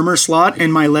my armor slot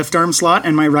and my left arm slot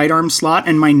and my right arm slot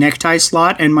and my necktie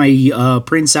slot and my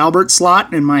Prince Albert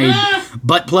slot and my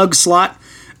butt plug slot.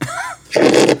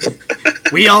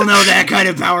 We all know that kind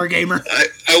of power gamer.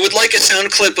 I would like a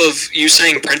sound clip of you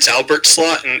saying Prince Albert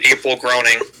slot and April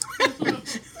groaning.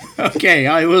 Okay,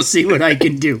 I will see what I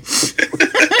can do.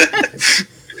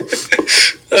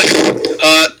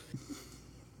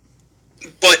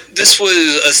 But this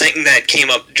was a thing that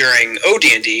came up during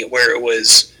OD&D, where it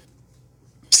was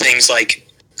things like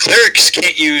clerics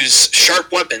can't use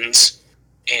sharp weapons,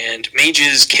 and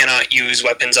mages cannot use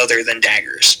weapons other than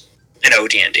daggers in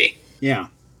OD&D. Yeah.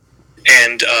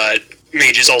 And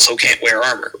mages also can't wear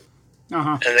armor.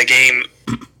 Uh-huh. And the game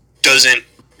doesn't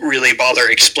really bother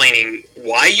explaining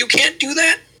why you can't do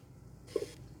that.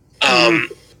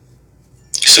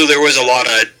 So there was a lot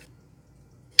of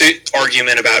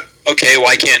argument about, okay,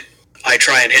 why can't I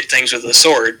try and hit things with a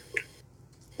sword?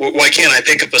 Why can't I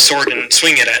pick up a sword and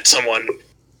swing it at someone?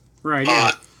 Right.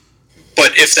 Yeah.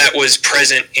 But if that was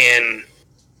present in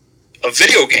a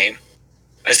video game,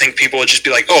 I think people would just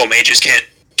be like, oh, mages can't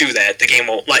do that. The game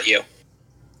won't let you.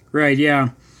 Right, yeah.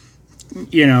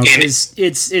 Because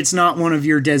it's not one of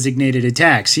your designated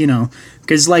attacks,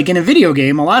 Because, like, in a video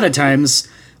game, a lot of times,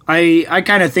 I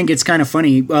kind of think it's kind of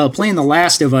funny. Playing The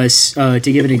Last of Us, to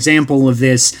give an example of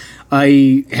this,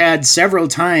 I had several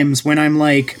times when I'm,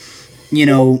 like,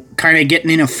 kind of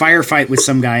getting in a firefight with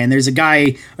some guy, and there's a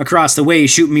guy across the way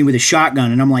shooting me with a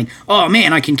shotgun, and I'm like, oh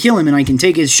man, I can kill him and I can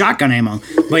take his shotgun ammo.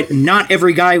 But not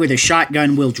every guy with a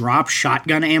shotgun will drop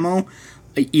shotgun ammo.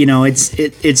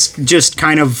 It's just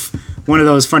kind of one of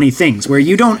those funny things where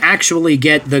you don't actually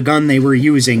get the gun they were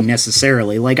using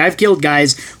necessarily. Like, I've killed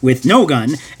guys with no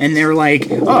gun, and they're like,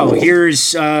 oh,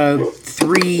 here's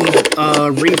 3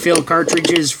 refill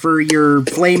cartridges for your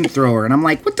flamethrower. And I'm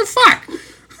like, what the fuck?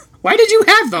 Why did you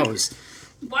have those?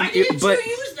 Why didn't you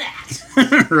use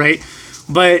that? Right?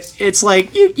 But it's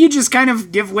like, you just kind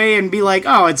of give way and be like,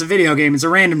 oh, it's a video game. It's a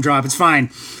random drop. It's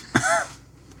fine.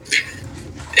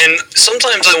 And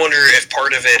sometimes I wonder if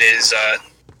part of it is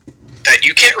that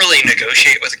you can't really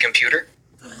negotiate with a computer.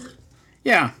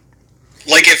 Yeah.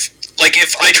 Like if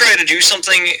I try to do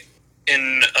something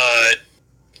in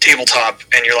tabletop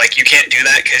and you're like, you can't do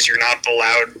that because you're not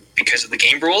allowed because of the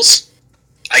game rules,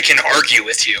 I can argue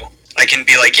with you. I can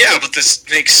be like, yeah, but this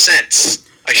makes sense.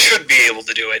 I should be able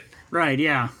to do it. Right,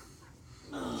 yeah.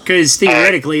 Because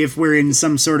theoretically, if we're in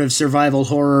some sort of survival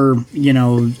horror,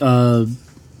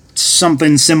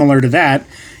 something similar to that,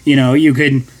 you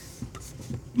could,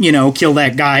 kill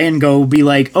that guy and go be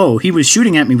like, oh, he was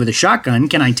shooting at me with a shotgun.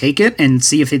 Can I take it and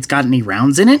see if it's got any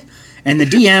rounds in it? And the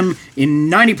DM, in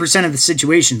 90% of the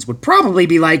situations, would probably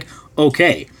be like,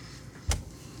 okay.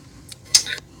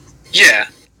 Yeah.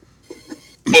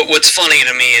 But what's funny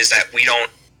to me is that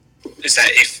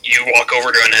if you walk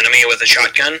over to an enemy with a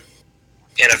shotgun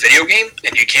in a video game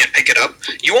and you can't pick it up,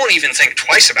 you won't even think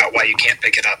twice about why you can't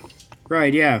pick it up.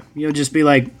 Right, yeah. You'll just be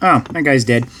like, oh, that guy's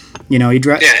dead.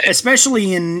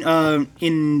 Especially in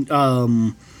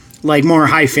like more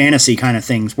high fantasy kind of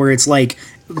things where it's like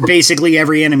basically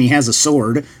every enemy has a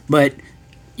sword, but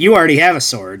you already have a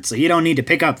sword, so you don't need to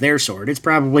pick up their sword. It's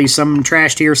probably some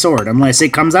trash tier sword. Unless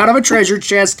it comes out of a treasure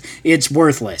chest, it's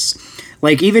worthless.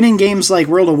 Like, even in games like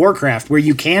World of Warcraft, where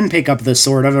you can pick up the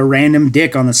sword of a random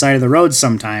dick on the side of the road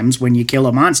sometimes when you kill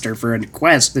a monster for a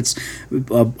quest that's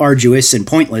arduous and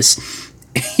pointless,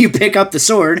 you pick up the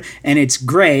sword, and it's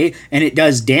gray, and it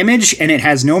does damage, and it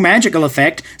has no magical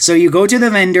effect, so you go to the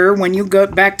vendor when you go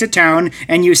back to town,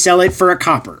 and you sell it for a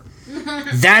copper.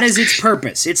 That is its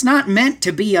purpose. It's not meant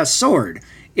to be a sword.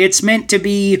 It's meant to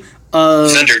be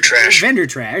vendor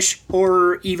trash,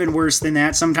 or even worse than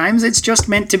that sometimes. It's just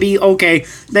meant to be, okay,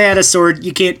 they had a sword,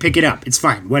 you can't pick it up. It's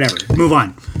fine, whatever. Move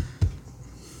on.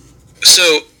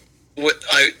 So,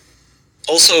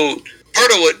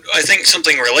 part of what I think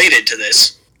something related to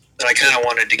this that I kind of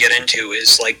wanted to get into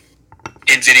is, like,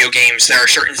 in video games, there are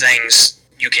certain things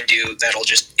you can do that'll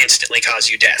just instantly cause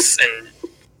you death. And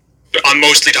I'm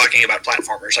mostly talking about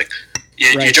platformers. Like,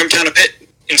 you jump down a pit,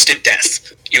 instant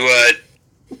death.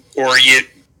 Or you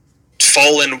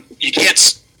fall in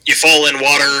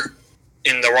water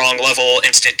in the wrong level,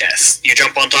 instant death. You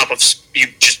jump on top of, you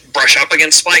just brush up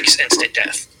against spikes, instant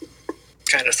death.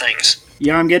 Kind of things.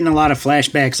 Yeah, I'm getting a lot of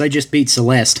flashbacks. I just beat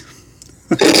Celeste.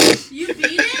 You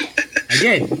beat it? I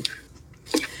did.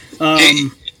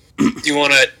 You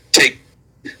want to take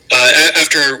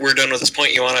after we're done with this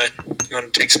point? You want to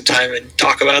take some time and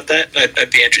talk about that?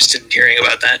 I'd be interested in hearing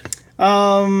about that.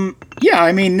 Yeah,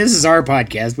 I mean, this is our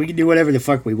podcast. We can do whatever the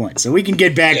fuck we want. So we can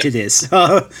get back to this.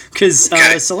 Because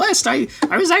Celeste, I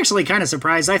was actually kind of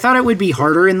surprised. I thought it would be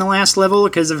harder in the last level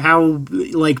because of how,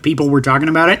 like, people were talking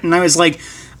about it. And I was like,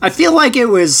 I feel like it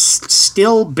was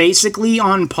still basically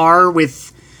on par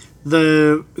with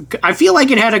I feel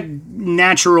like it had a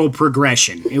natural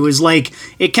progression. It was like,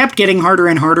 it kept getting harder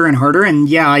and harder and harder. And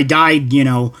yeah, I died,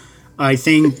 I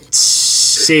think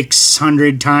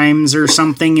 600 times or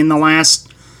something in the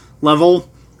last level,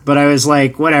 but I was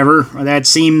like, whatever, that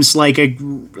seems like a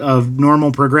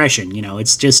normal progression.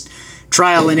 It's just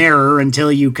trial and error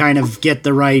until you kind of get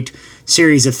the right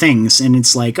series of things, and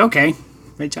it's like, okay,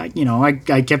 I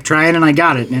kept trying and I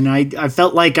got it, and I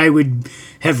felt like I would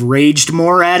have raged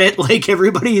more at it like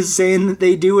everybody is saying that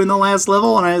they do in the last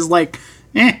level, and I was like,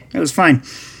 it was fine.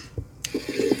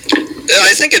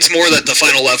 I think it's more that the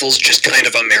final level's just kind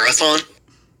of a marathon.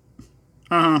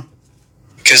 Uh-huh.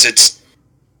 Because it's,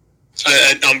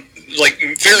 like,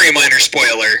 very minor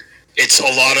spoiler, it's a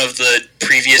lot of the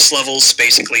previous levels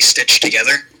basically stitched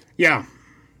together. Yeah.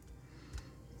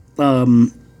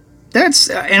 And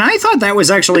I thought that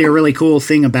was actually a really cool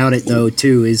thing about it, though,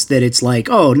 too, is that it's like,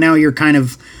 oh, now you're kind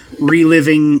of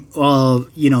reliving,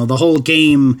 the whole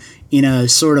game in a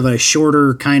sort of a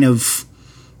shorter kind of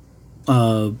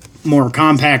more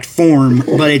compact form,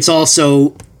 but it's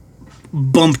also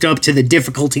bumped up to the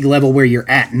difficulty level where you're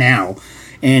at now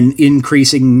and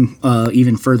increasing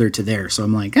even further to there. So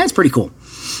I'm like, that's pretty cool.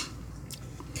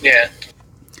 Yeah.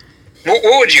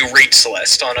 What would you rate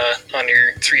Celeste on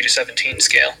your 3 to 17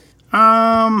 scale?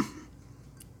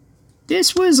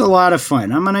 This was a lot of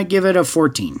fun. I'm gonna give it a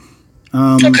 14.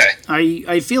 Okay.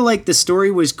 I feel like the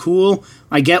story was cool.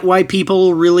 I get why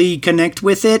people really connect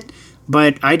with it,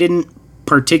 but I didn't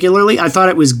particularly. I thought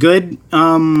it was good,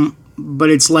 but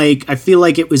it's like, I feel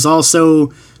like it was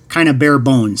also kind of bare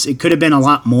bones. It could have been a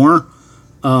lot more,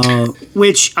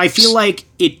 which I feel like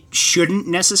it shouldn't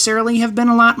necessarily have been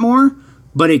a lot more,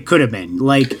 but it could have been.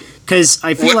 Like, because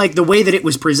I feel like the way that it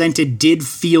was presented did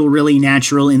feel really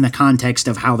natural in the context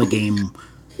of how the game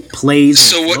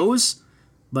plays and flows.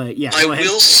 But yeah, I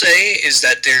will say is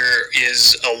that there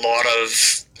is a lot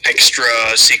of extra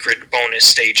secret bonus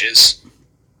stages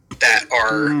that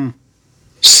are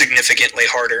significantly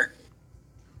harder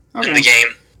in the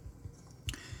game.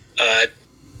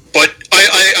 But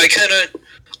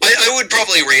I would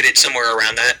probably rate it somewhere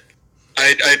around that.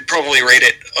 I'd probably rate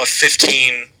it a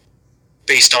 15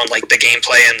 based on like the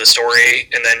gameplay and the story,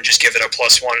 and then just give it a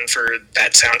 +1 for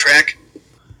that soundtrack.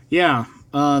 Yeah.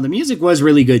 The music was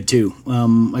really good too.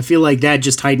 I feel like that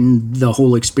just heightened the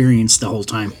whole experience the whole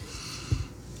time.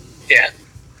 Yeah.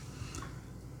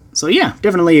 So yeah,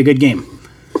 definitely a good game.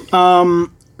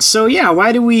 So yeah,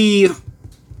 why do we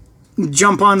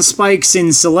jump on spikes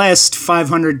in Celeste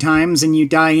 500 times and you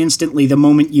die instantly the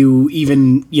moment you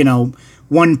even,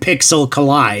 1 pixel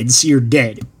collides, you're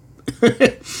dead.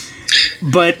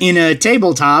 But in a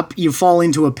tabletop, you fall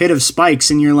into a pit of spikes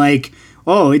and you're like,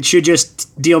 oh, it should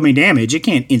just deal me damage. It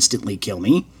can't instantly kill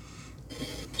me.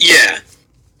 Yeah.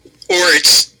 Or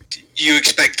you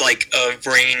expect like a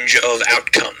range of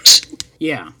outcomes.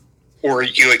 Yeah. Or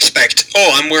you expect,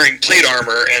 oh, I'm wearing plate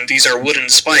armor and these are wooden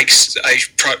spikes. I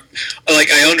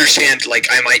understand, like,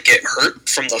 I might get hurt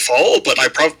from the fall, but I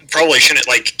probably shouldn't,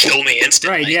 like, kill me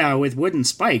instantly. Right, yeah, with wooden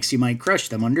spikes, you might crush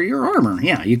them under your armor.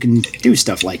 Yeah, you can do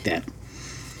stuff like that.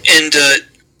 And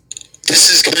this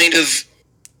is kind of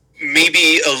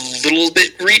maybe a little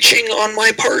bit reaching on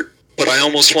my part, but I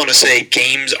almost want to say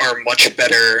video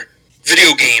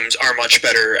games are much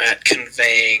better at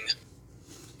conveying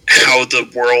how the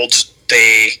world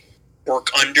they work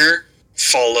under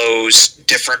follows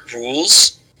different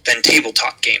rules than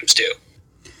tabletop games do.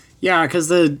 Yeah, because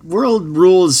the world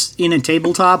rules in a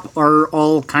tabletop are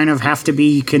all kind of have to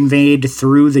be conveyed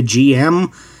through the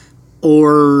GM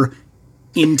or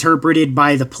interpreted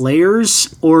by the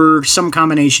players or some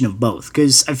combination of both.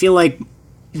 Because I feel like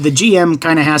the GM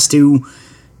kind of has to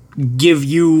give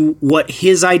you what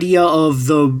his idea of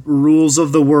the rules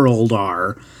of the world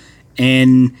are,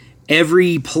 and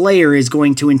every player is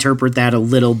going to interpret that a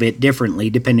little bit differently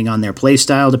depending on their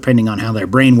playstyle, depending on how their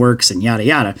brain works, and yada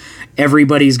yada.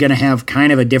 Everybody's going to have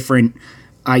kind of a different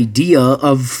idea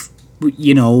of,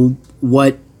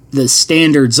 what the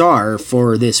standards are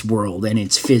for this world and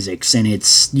its physics and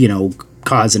its,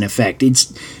 cause and effect.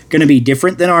 It's going to be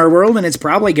different than our world, and it's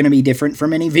probably going to be different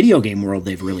from any video game world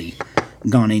they've really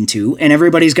gone into, and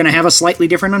everybody's going to have a slightly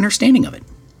different understanding of it.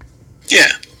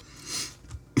 Yeah.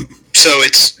 So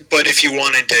but if you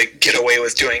wanted to get away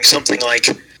with doing something like,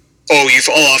 oh, you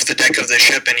fall off the deck of the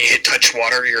ship and you hit touch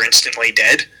water, you're instantly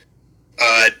dead,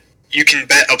 you can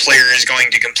bet a player is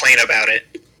going to complain about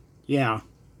it. Yeah.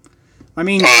 I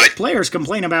mean, players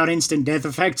complain about instant death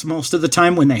effects most of the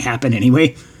time when they happen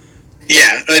anyway.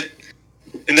 Yeah,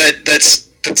 and that's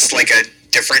like a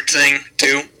different thing,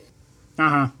 too.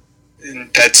 Uh-huh.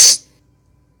 And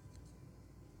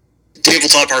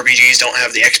tabletop RPGs don't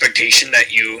have the expectation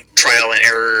that you trial and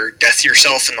error death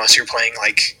yourself unless you're playing,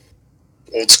 like,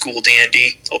 old school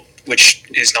D&D, which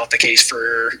is not the case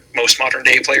for most modern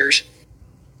day players.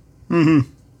 Mm-hmm.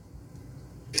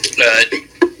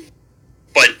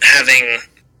 But having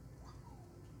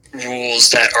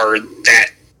rules that are that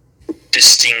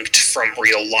distinct from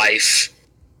real life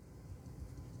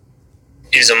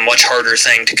is a much harder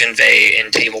thing to convey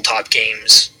in tabletop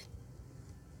games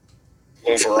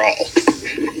overall.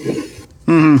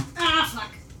 Mm-hmm. Ah,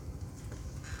 fuck.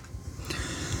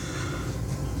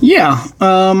 Yeah,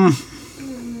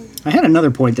 I had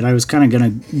another point that I was kind of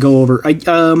going to go over. I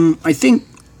think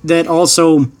that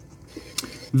also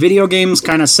video games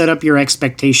kind of set up your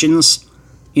expectations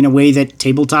in a way that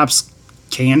tabletops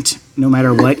can't, no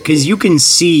matter what, because you can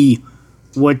see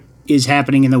what is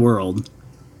happening in the world,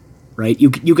 right? You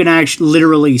can actually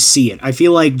literally see it. I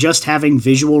feel like just having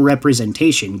visual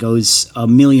representation goes a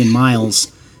million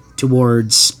miles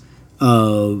towards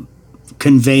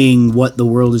conveying what the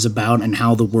world is about and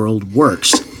how the world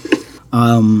works.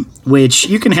 Which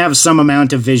you can have some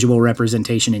amount of visual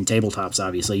representation in tabletops,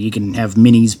 obviously. You can have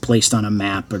minis placed on a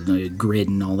map or the grid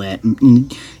and all that.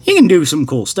 And you can do some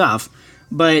cool stuff,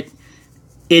 but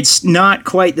it's not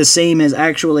quite the same as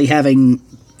actually having,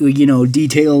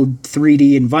 detailed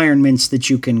 3D environments that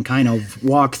you can kind of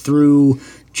walk through,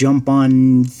 jump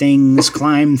on things,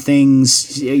 climb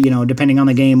things, depending on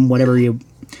the game, whatever you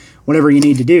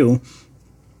need to do.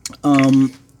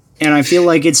 And I feel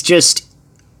like it's just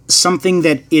something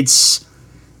that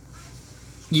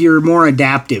you're more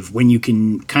adaptive when you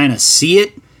can kind of see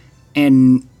it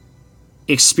and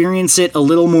experience it a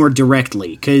little more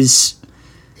directly, because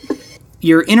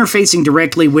you're interfacing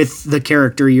directly with the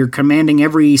character, you're commanding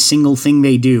every single thing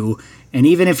they do, and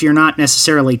even if you're not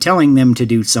necessarily telling them to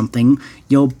do something,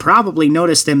 you'll probably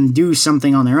notice them do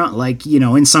something on their own. Like,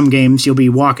 in some games, you'll be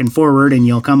walking forward and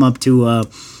you'll come up to a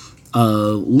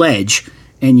ledge,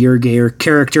 and your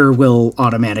character will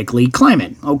automatically climb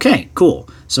it. Okay, cool.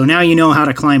 So now you know how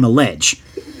to climb a ledge.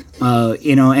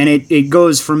 And it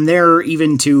goes from there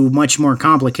even to much more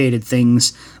complicated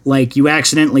things, like you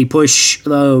accidentally push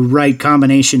the right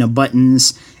combination of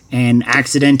buttons and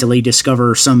accidentally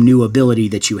discover some new ability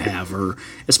that you have, or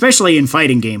especially in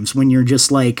fighting games when you're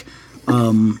just like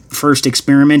first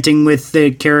experimenting with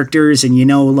the characters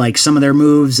and like some of their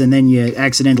moves, and then you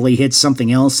accidentally hit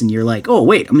something else and you're like, oh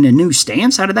wait, I'm in a new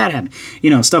stance, how did that happen?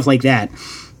 Stuff like that.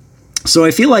 So I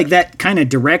feel like that kind of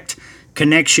direct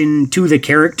connection to the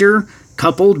character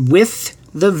coupled with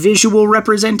the visual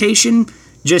representation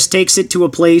just takes it to a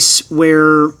place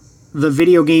where the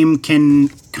video game can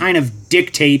kind of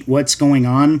dictate what's going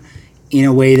on in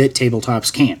a way that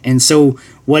tabletops can't. And so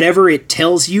whatever it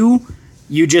tells you,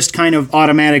 you just kind of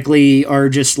automatically are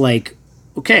just like,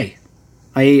 okay,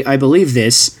 I believe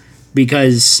this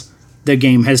because the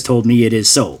game has told me it is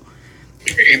so.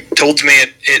 It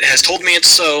has told me it's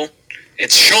so.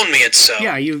 It's shown me it's so.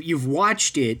 Yeah, you've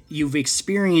watched it, you've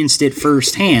experienced it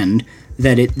firsthand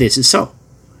that this is so.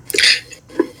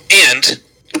 And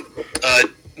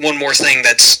one more thing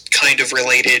that's kind of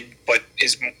related, but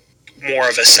is more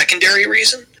of a secondary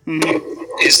reason,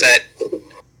 is that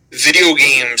video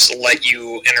games let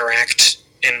you interact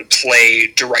and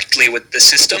play directly with the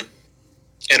system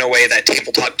in a way that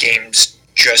tabletop games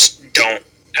just don't,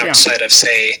 outside of,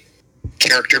 say,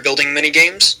 character building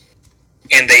minigames.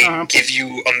 And they give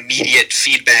you immediate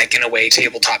feedback in a way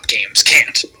tabletop games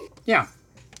can't. Yeah.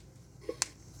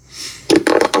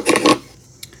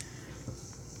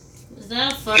 Is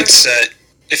that a fart? It's,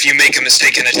 if you make a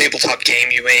mistake in a tabletop game,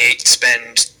 you may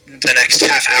spend the next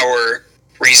half hour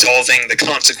resolving the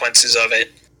consequences of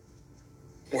it,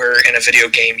 where in a video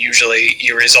game, usually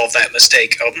you resolve that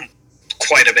mistake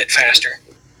quite a bit faster.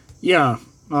 Yeah,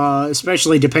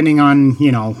 especially depending on,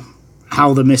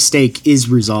 how the mistake is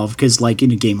resolved, because like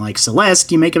in a game like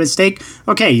Celeste, you make a mistake,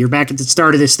 okay, you're back at the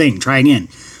start of this thing, try again.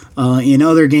 In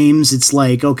other games, it's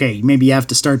like, okay, maybe you have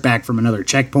to start back from another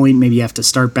checkpoint, maybe you have to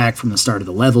start back from the start of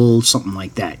the level, something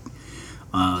like that.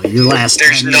 Your last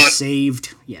time is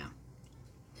saved, yeah.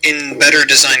 In better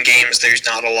design games, there's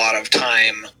not a lot of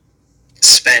time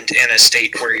spent in a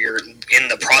state where you're in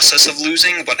the process of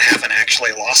losing, but haven't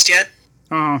actually lost yet.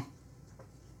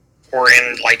 Or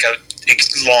in, like, a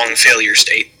long failure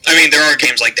state. I mean, there are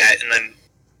games like that, and then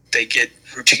they get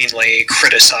routinely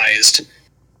criticized.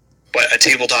 But a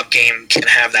tabletop game can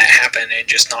have that happen and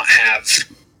just not have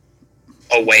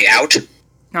a way out.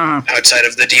 Outside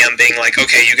of the DM being like,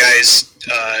 okay, you guys,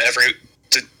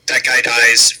 that guy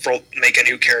dies, make a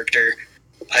new character.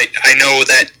 I know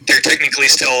that they're technically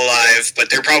still alive, but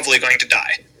they're probably going to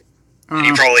die. And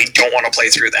you probably don't want to play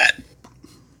through that.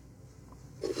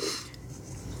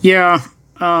 Yeah,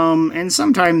 and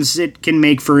sometimes it can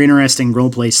make for interesting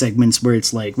roleplay segments where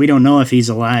it's like, we don't know if he's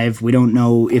alive, we don't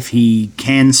know if he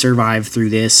can survive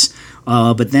through this,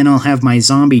 but then I'll have my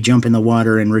zombie jump in the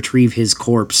water and retrieve his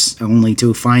corpse, only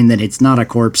to find that it's not a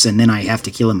corpse, and then I have to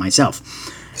kill him myself.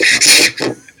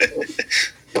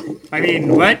 I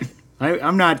mean, what?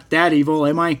 I'm not that evil,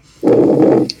 am I?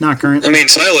 Not currently. I mean,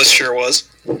 Silas sure was.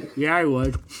 Yeah, I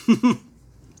would.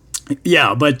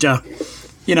 Yeah, but,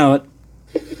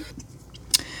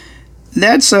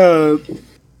 that's a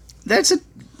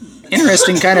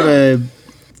interesting kind of a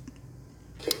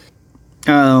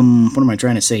what am I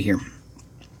trying to say here?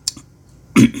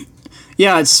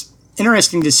 Yeah, it's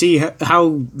interesting to see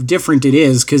how different it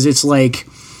is, because it's like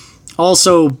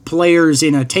also players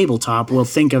in a tabletop will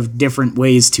think of different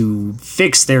ways to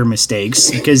fix their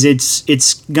mistakes, because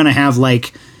it's gonna have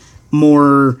like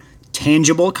more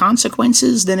tangible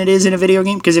consequences than it is in a video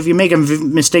game. Because if you make a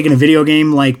mistake in a video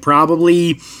game, like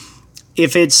probably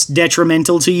if it's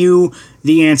detrimental to you,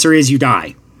 the answer is you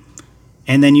die.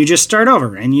 And then you just start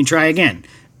over and you try again.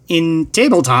 In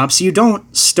tabletops, you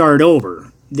don't start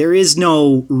over. There is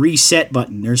no reset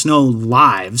button. There's no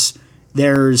lives.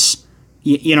 There's,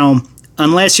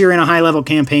 unless you're in a high-level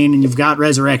campaign and you've got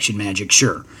resurrection magic,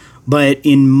 sure. But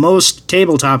in most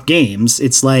tabletop games,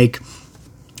 it's like,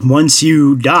 once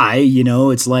you die, you know,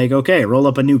 it's like, okay, roll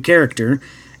up a new character,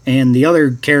 and the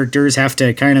other characters have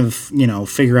to kind of, you know,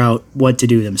 figure out what to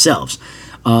do themselves.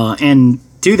 And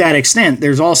to that extent,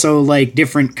 there's also, like,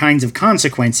 different kinds of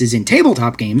consequences in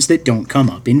tabletop games that don't come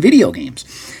up in video games.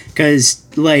 Because,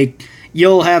 like,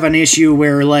 you'll have an issue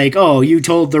where, like, oh, you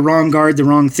told the wrong guard the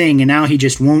wrong thing, and now he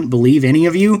just won't believe any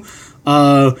of you.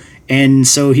 And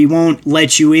so he won't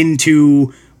let you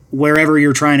into wherever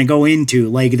you're trying to go into,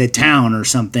 like the town or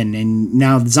something, and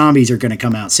now the zombies are going to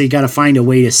come out, so you got to find a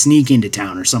way to sneak into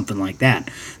town or something like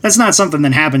that. That's not something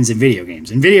that happens in video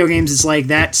games. In video games, it's like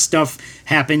that stuff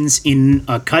happens in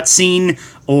a cutscene,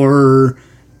 or,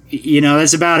 you know,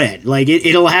 that's about it. Like,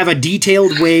 it'll have a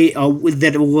detailed way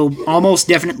that will almost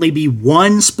definitely be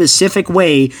one specific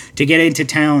way to get into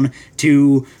town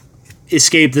to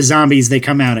escape the zombies that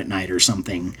come out at night or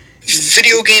something.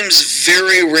 Video games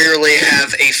very rarely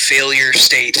have a failure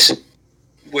state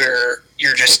where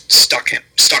you're just stuck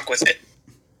with it.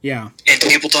 Yeah. In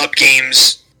tabletop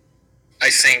games, I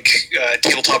think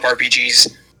tabletop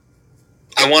RPGs,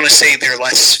 I want to say they're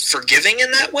less forgiving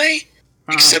in that way,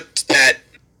 except that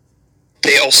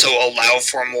they also allow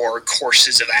for more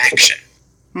courses of action.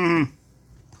 Mm-hmm.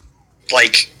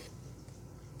 Like,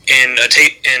 in a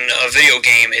video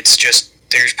game, it's just,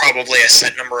 there's probably a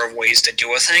set number of ways to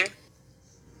do a thing.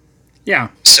 Yeah.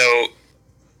 So,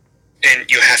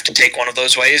 and you have to take one of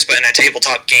those ways, but in a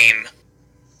tabletop game,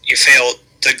 you fail,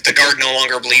 the guard no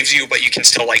longer believes you, but you can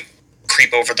still, like,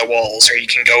 creep over the walls, or you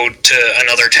can go to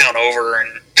another town over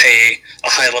and pay a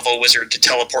high-level wizard to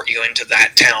teleport you into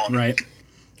that town. Right.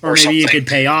 Or maybe you could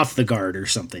pay off the guard or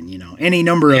something, you know. Any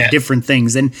number of different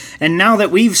things. And now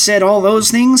that we've said all those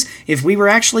things, if we were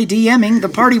actually DMing, the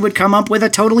party would come up with a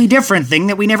totally different thing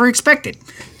that we never expected.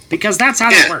 Because that's how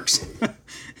that works.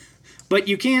 But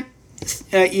you can't,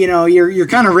 you know, you're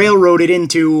kind of railroaded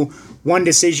into one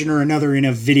decision or another in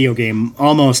a video game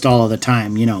almost all of the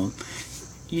time, you know.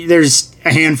 There's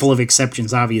a handful of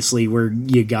exceptions, obviously, where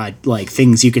you got, like,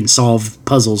 things you can solve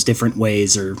puzzles different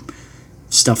ways or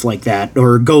stuff like that,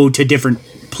 or go to different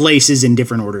places in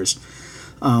different orders.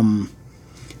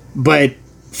 But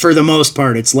for the most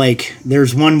part, it's like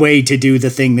there's one way to do the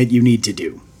thing that you need to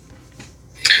do.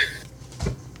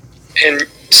 And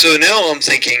so now I'm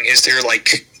thinking, is there,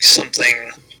 like,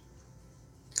 something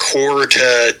core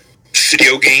to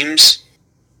video games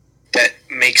that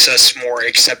makes us more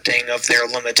accepting of their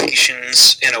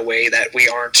limitations in a way that we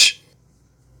aren't,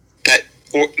 that,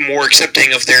 or more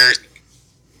accepting of their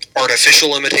artificial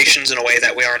limitations in a way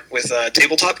that we aren't with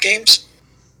tabletop games?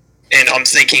 And I'm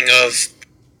thinking of,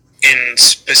 in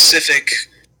specific,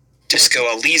 Disco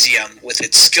Elysium with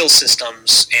its skill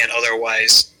systems and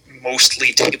otherwise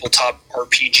mostly tabletop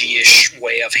RPG-ish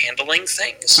way of handling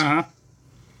things.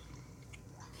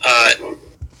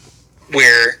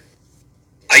 Where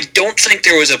I don't think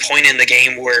there was a point in the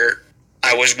game where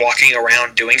I was walking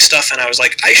around doing stuff and I was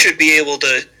like, I should be able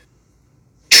to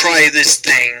try this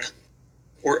thing,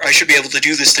 or I should be able to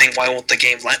do this thing, why won't the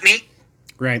game let me?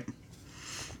 Right.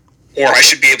 Or I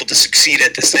should be able to succeed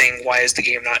at this thing, why is the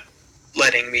game not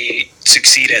letting me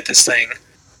succeed at this thing?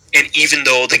 And even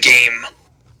though the game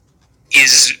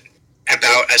is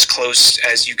about as close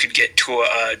as you could get to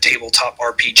a tabletop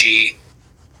RPG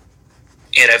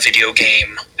in a video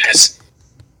game as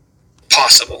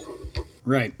possible.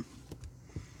 Right.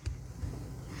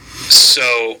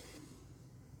 So,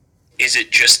 is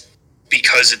it just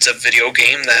because it's a video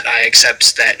game that I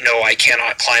accept that, no, I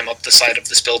cannot climb up the side of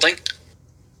this building?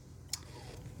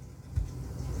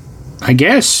 I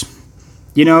guess.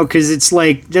 You know, because it's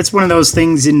like, that's one of those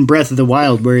things in Breath of the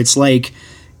Wild where it's like,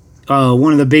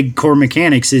 one of the big core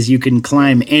mechanics is you can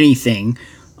climb anything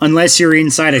unless you're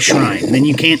inside a shrine. Then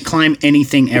you can't climb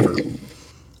anything ever.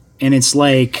 And it's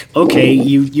like, okay,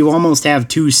 you almost have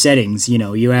two settings, you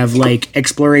know. You have, like,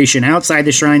 exploration outside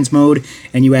the shrines mode,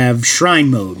 and you have shrine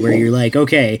mode, where you're like,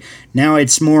 okay, now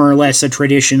it's more or less a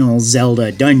traditional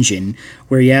Zelda dungeon,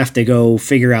 where you have to go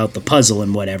figure out the puzzle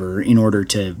and whatever in order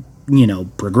to, you know,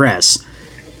 progress.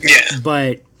 Yeah.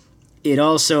 But it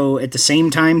also, at the same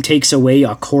time, takes away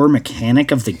a core mechanic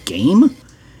of the game.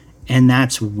 And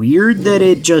that's weird that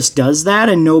it just does that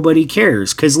and nobody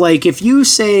cares. Because, like, if you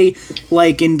say,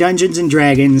 like, in Dungeons &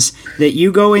 Dragons, that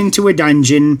you go into a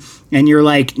dungeon and you're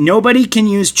like, nobody can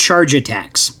use charge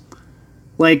attacks.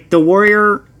 Like, the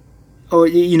warrior, or,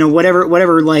 you know,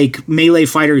 whatever, like, melee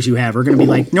fighters you have are going to be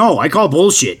like, no, I call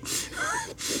bullshit.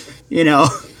 You know?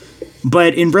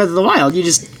 But in Breath of the Wild, you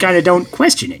just kind of don't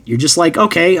question it. You're just like,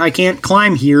 okay, I can't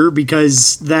climb here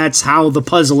because that's how the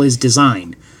puzzle is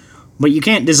designed. But you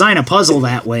can't design a puzzle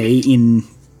that way in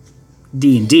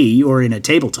D&D or in a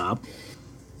tabletop.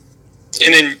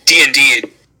 And in D&D,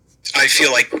 I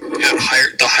feel like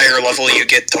the higher level you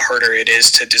get, the harder it is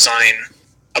to design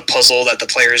a puzzle that the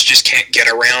players just can't get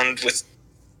around with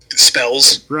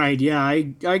spells. Right, yeah,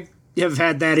 I have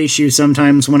had that issue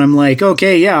sometimes when I'm like,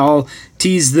 okay, yeah, I'll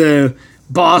tease the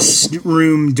boss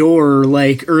room door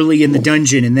like early in the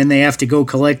dungeon, and then they have to go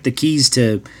collect the keys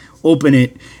to open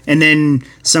it, and then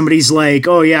somebody's like,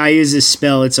 oh yeah, I use this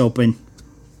spell, it's open.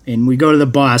 And we go to the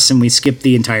boss and we skip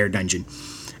the entire dungeon.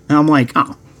 And I'm like,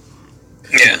 oh.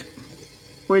 Yeah.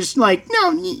 Which, like,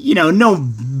 no, you know, no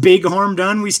big harm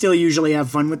done. We still usually have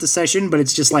fun with the session, but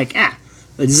it's just like, I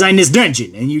designed this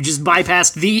dungeon, and you just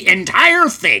bypassed the entire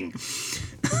thing.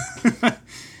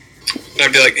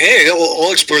 I'd be like, hey,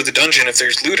 I'll explore the dungeon if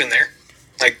there's loot in there.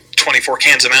 Like 24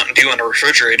 cans of Mountain Dew on a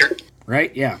refrigerator.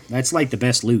 Right? Yeah, that's like the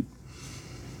best loot.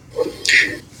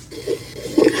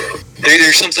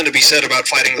 There's something to be said about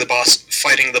fighting the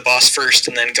boss first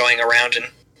and then going around and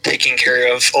taking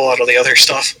care of a lot of the other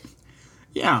stuff.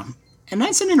 Yeah, and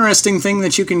that's an interesting thing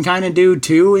that you can kind of do,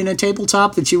 too, in a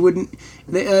tabletop that you wouldn't...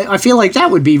 I feel like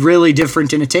that would be really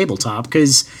different in a tabletop,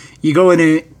 because you go in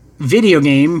a video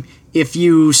game, if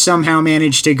you somehow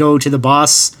manage to go to the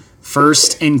boss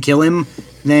first and kill him,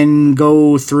 then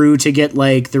go through to get,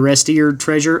 like, the rest of your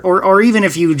treasure, or even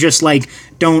if you just, like,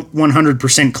 don't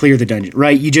 100% clear the dungeon,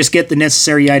 right? You just get the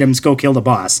necessary items, go kill the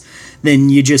boss.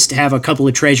 Then you just have a couple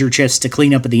of treasure chests to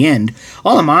clean up at the end.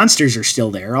 All the monsters are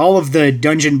still there. All of the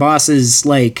dungeon bosses,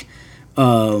 like,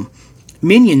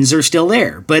 minions are still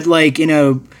there. But, like, in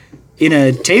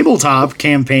a tabletop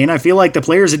campaign, I feel like the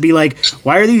players would be like,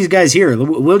 why are these guys here?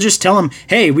 We'll just tell them,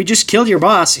 hey, we just killed your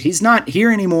boss. He's not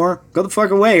here anymore. Go the fuck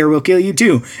away or we'll kill you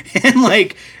too. And,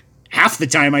 like, half the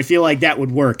time I feel like that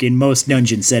would work in most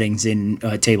dungeon settings in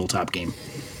a tabletop game.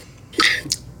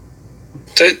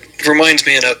 That reminds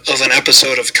me of an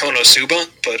episode of Konosuba,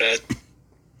 but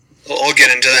I'll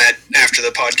get into that after the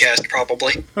podcast,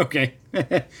 probably. Okay.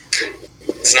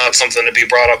 It's not something to be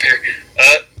brought up here.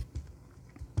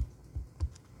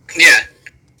 Yeah.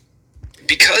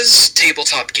 Because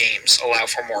tabletop games allow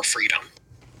for more freedom,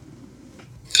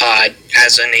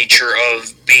 as a nature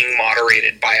of being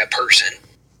moderated by a person,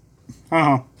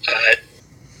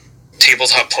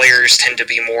 tabletop players tend to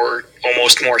be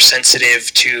almost more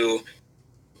sensitive to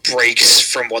breaks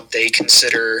from what they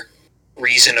consider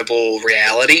reasonable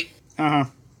reality.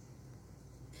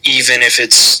 Even if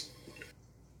it's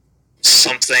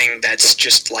something that's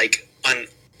just like an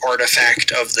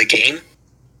artifact of the game.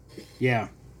 Yeah.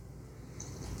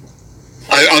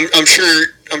 I'm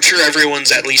sure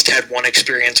everyone's at least had one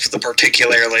experience with a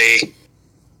particularly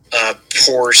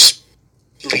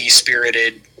poorly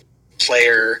spirited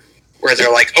player where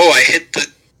they're like, "Oh, I hit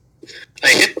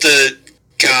the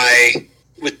guy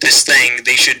with this thing.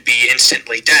 They should be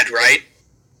instantly dead, right?"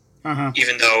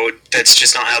 Even though that's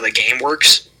just not how the game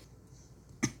works.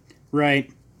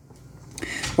 Right.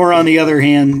 Or on the other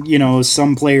hand, you know,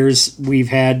 some players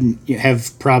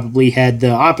have probably had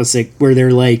the opposite, where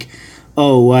they're like,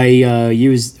 "Oh, I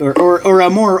used," or a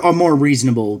more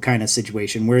reasonable kind of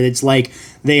situation where it's like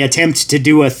they attempt to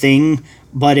do a thing,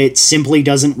 but it simply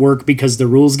doesn't work because the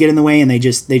rules get in the way, and they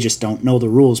just don't know the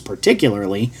rules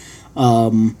particularly.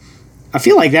 I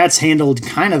feel like that's handled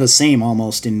kind of the same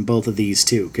almost in both of these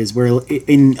too, because we're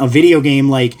in a video game,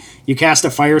 like you cast a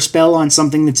fire spell on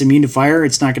something that's immune to fire,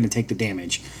 it's not going to take the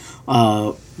damage.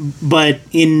 But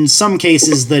in some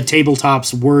cases, the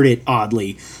tabletops word it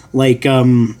oddly. Like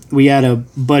we had a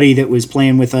buddy that was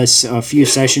playing with us a few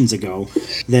sessions ago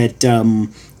that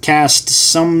cast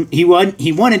some. He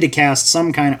wanted to cast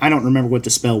some kind of, I don't remember what the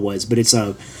spell was, but it's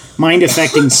a mind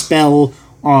affecting spell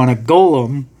on a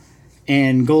golem.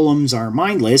 And golems are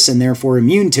mindless and therefore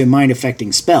immune to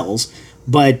mind-affecting spells.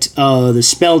 But the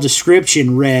spell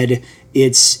description read,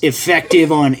 it's effective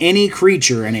on any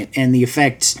creature, and the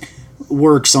effect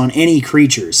works on any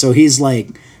creature. So he's,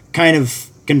 like, kind of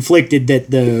conflicted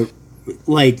that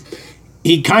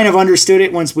he kind of understood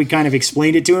it once we kind of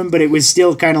explained it to him, but it was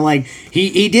still kind of like,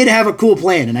 he did have a cool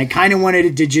plan, and I kind of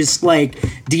wanted to just, like,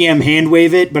 DM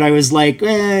hand-wave it, but I was like,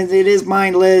 it is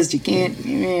mindless, you can't,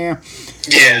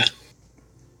 Yeah.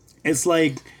 It's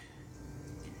like,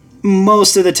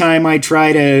 most of the time I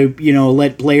try to,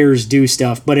 let players do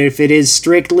stuff, but if it is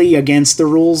strictly against the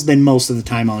rules, then most of the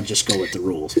time I'll just go with the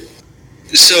rules.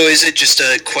 So is it just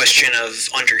a question of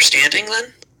understanding,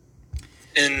 then?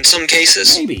 In some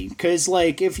cases? Maybe, because,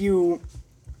 like, if you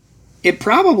it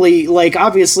probably, like,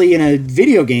 obviously in a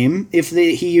video game, if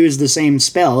he used the same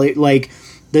spell,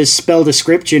 the spell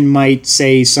description might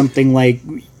say something like,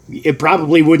 it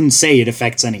probably wouldn't say it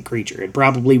affects any creature. It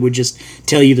probably would just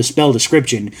tell you the spell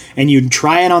description, and you'd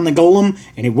try it on the golem,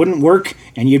 and it wouldn't work,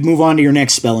 and you'd move on to your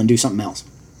next spell and do something else.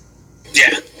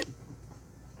 Yeah.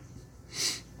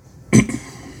 The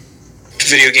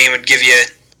video game would give you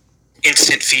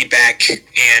instant feedback,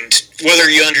 and whether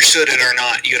you understood it or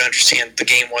not, you'd understand the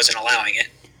game wasn't allowing it.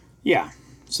 Yeah.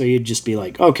 So you'd just be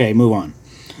like, okay, move on.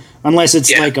 Unless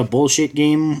it's like a bullshit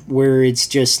game where it's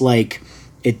just like,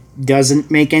 it doesn't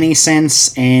make any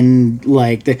sense, and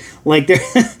this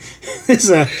is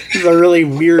a really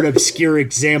weird, obscure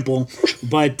example,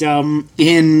 but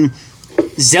in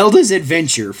Zelda's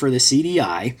Adventure for the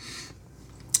CDI,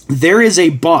 there is a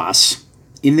boss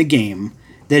in the game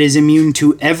that is immune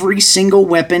to every single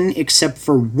weapon except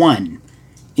for one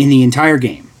in the entire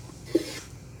game.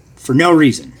 For no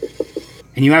reason.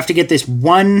 And you have to get this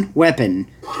one weapon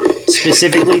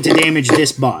specifically to damage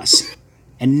this boss.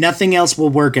 And nothing else will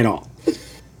work at all.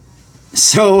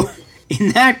 So, in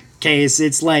that case,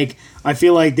 it's like, I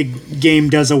feel like the game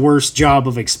does a worse job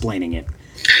of explaining it.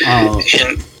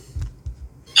 And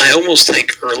I almost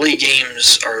think early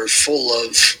games are full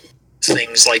of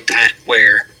things like that,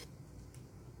 where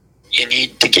you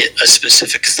need to get a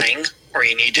specific thing, or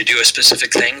you need to do a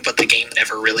specific thing, but the game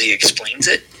never really explains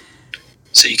it.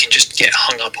 So you can just get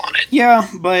hung up on it. Yeah,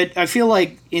 but I feel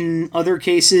like in other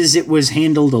cases it was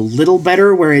handled a little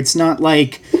better, where it's not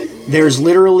like there's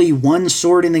literally one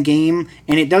sword in the game,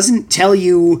 and it doesn't tell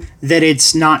you that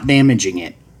it's not damaging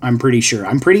it, I'm pretty sure.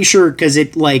 I'm pretty sure because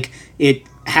it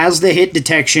has the hit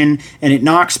detection, and it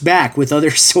knocks back with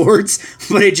other swords,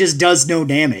 but it just does no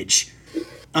damage.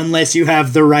 Unless you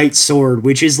have the right sword,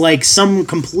 which is like some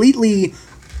completely...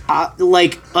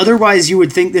 otherwise you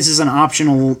would think this is an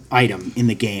optional item in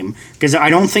the game, because I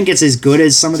don't think it's as good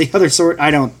as some of the other sort.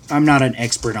 I'm not an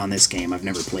expert on this game. I've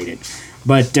never played it,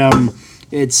 but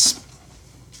it's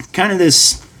kind of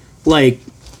this like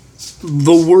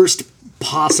the worst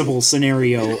possible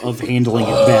scenario of handling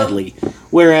it badly.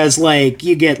 Whereas like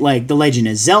you get like The Legend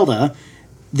of Zelda,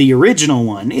 the original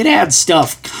one, it had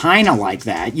stuff kind of like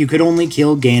that. You could only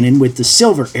kill Ganon with the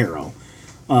silver arrow.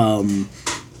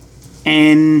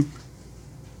 And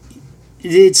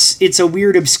it's a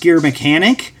weird, obscure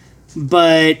mechanic,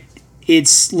 but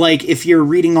it's like if you're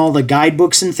reading all the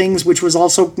guidebooks and things, which was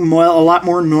also a lot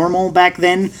more normal back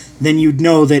then you'd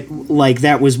know that like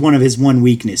that was one of his one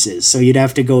weaknesses. So you'd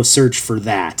have to go search for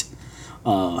that.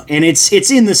 And it's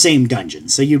in the same dungeon,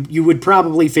 so you would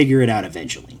probably figure it out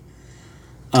eventually.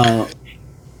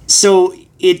 So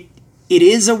it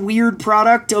is a weird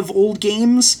product of old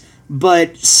games,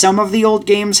 but some of the old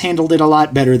games handled it a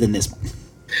lot better than this one.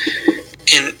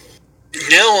 And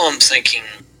now I'm thinking...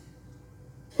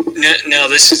 Now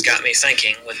this has got me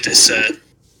thinking with this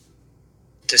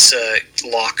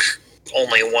lock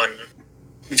only one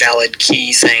valid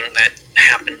key thing that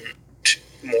happened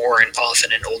more and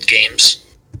often in old games.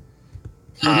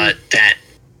 That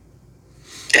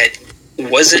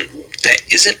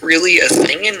isn't really a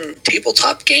thing in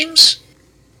tabletop games,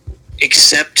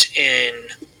 except in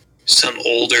some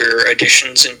older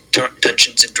editions in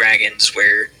Dungeons and Dragons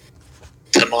where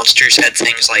the monsters had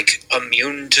things like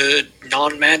immune to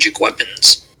non-magic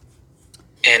weapons,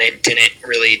 and it didn't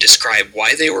really describe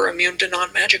why they were immune to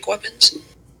non-magic weapons.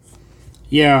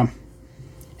 Yeah,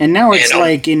 and now it's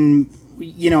like in,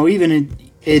 even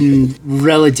in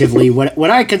relatively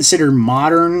what I consider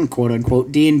modern, quote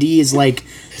unquote, D&D is like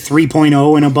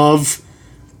 3.0 and above,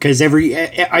 because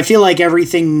I feel like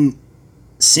everything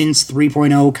since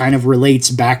 3.0 kind of relates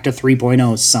back to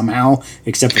 3.0 somehow,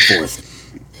 except the fourth.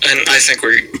 And I think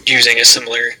we're using a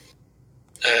similar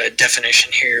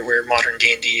definition here, where modern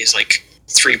D&D is like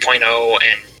 3.0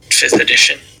 and 5th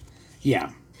edition.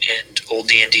 Yeah. And old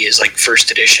D&D is like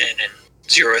 1st edition and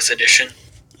 0th edition.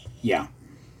 Yeah.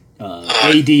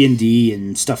 AD&D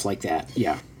and stuff like that,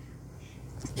 yeah.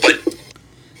 But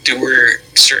there were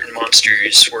certain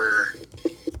monsters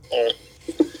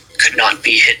could not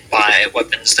be hit by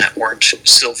weapons that weren't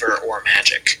silver or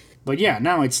magic. But yeah,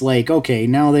 now it's like, okay,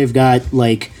 now they've got,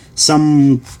 like,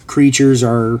 some creatures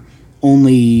are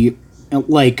only,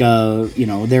 like,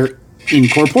 they're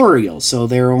incorporeal, so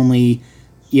they're only,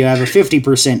 you have a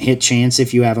 50% hit chance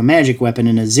if you have a magic weapon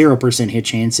and a 0% hit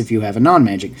chance if you have a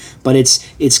non-magic. But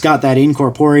it's got that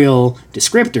incorporeal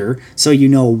descriptor, so you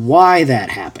know why that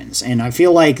happens. And I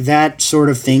feel like that sort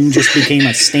of thing just became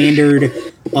a standard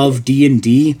of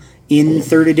D&D in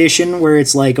 3rd edition, where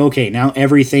it's like, okay, now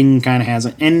everything kind of has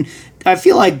it. And I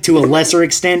feel like to a lesser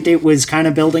extent it was kind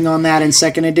of building on that in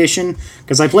second edition,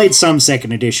 because I played some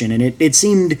second edition and it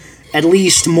seemed at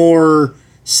least more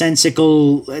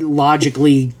sensical,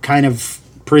 logically kind of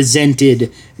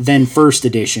presented than first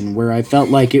edition, where I felt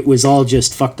like it was all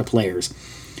just fuck the players.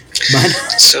 But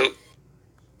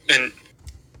and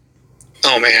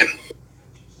oh man,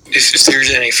 if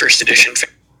there's any first edition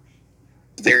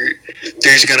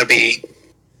there's gonna be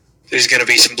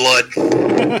some blood.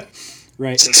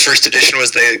 Right. Since first edition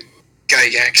was the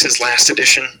Gygax's last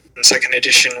edition, and second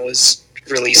edition was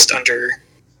released under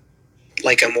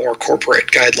like a more corporate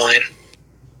guideline.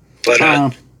 But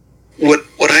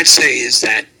what I'd say is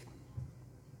that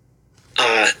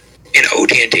in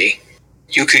OD&D,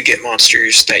 you could get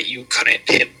monsters that you couldn't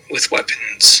hit with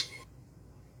weapons,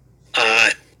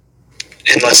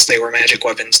 unless they were magic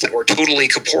weapons that were totally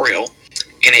corporeal,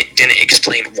 and it didn't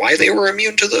explain why they were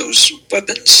immune to those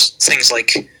weapons. Things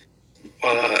like,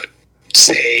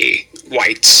 say,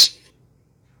 wights,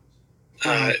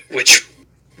 which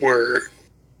were,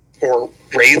 or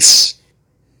wraiths,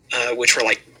 which were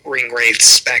like ring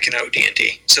wraiths back in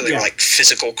OD&D. So they were like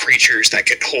physical creatures that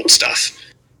could hold stuff.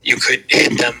 You could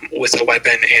hit them with a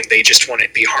weapon and they just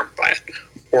wouldn't be harmed by it.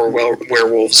 Or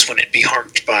werewolves wouldn't be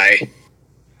harmed by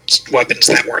weapons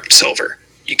that weren't silver.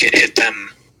 You could hit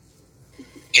them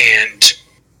and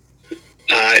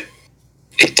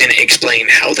it didn't explain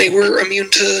how they were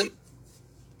immune to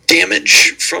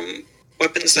damage from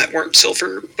weapons that weren't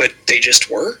silver, but they just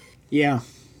were. Yeah.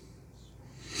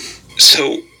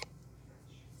 So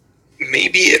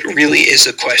maybe it really is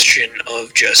a question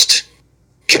of just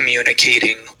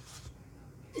communicating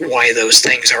why those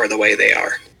things are the way they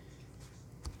are.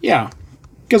 Yeah.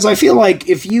 Because I feel like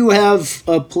if you have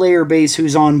a player base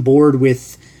who's on board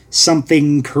with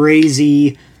something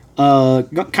crazy,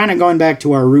 kind of going back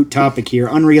to our root topic here,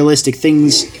 unrealistic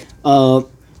things,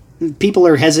 people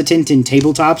are hesitant in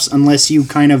tabletops unless you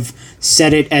kind of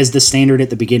set it as the standard at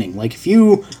the beginning. Like, if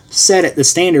you set it the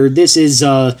standard, this is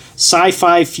a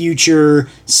sci-fi future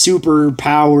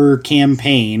superpower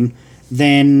campaign,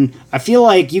 then I feel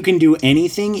like you can do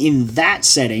anything in that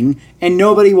setting and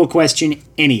nobody will question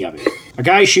any of it. A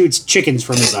guy shoots chickens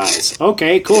from his eyes.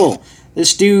 Okay, cool.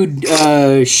 This dude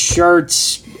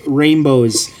sharts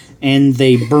rainbows and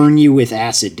they burn you with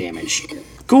acid damage.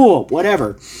 Cool,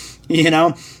 whatever. You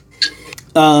know?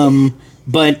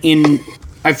 But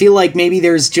I feel like maybe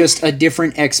there's just a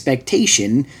different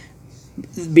expectation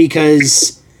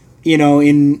because, you know,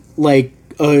 in like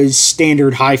a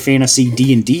standard high fantasy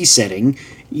D&D setting,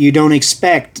 you don't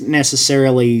expect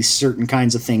necessarily certain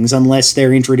kinds of things unless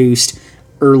they're introduced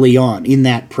early on in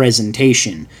that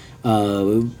presentation.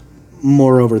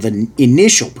 Moreover, the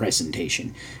initial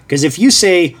presentation. Because if you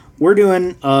say, we're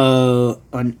doing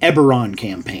an Eberron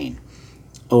campaign,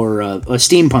 or a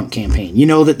steampunk campaign, you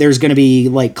know that there's going to be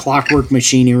like clockwork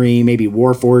machinery, maybe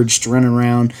warforged running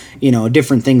around, you know,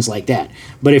 different things like that.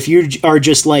 But if you are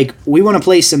just like, we want to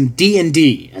play some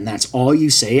D&D, and that's all you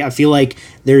say, I feel like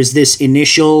there's this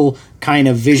initial kind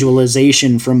of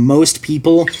visualization from most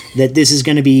people that this is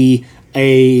going to be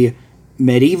a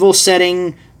medieval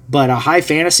setting, but a high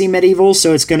fantasy medieval,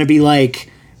 so it's going to be like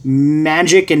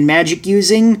magic and magic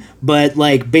using, but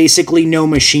like basically no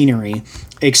machinery,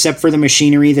 except for the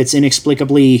machinery that's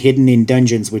inexplicably hidden in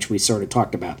dungeons, which we sort of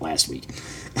talked about last week.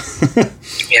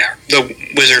 Yeah, the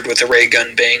wizard with the ray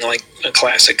gun being like a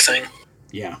classic thing.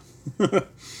 Yeah.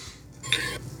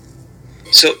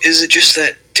 So is it just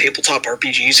that tabletop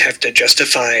RPGs have to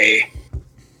justify,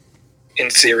 in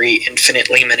theory,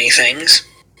 infinitely many things?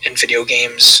 And video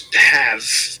games have,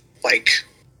 like,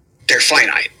 they're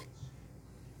finite.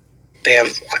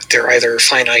 They're either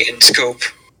finite in scope,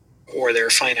 or they're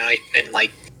finite in,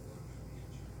 like,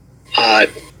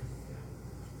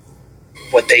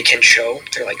 what they can show.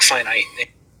 They're, like, finite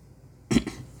in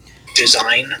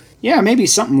design. Yeah, maybe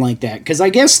something like that. Because I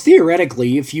guess,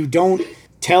 theoretically, if you don't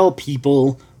tell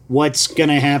people what's going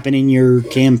to happen in your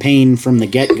campaign from the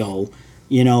get-go,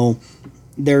 you know,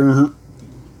 they're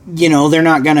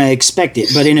not going to expect it.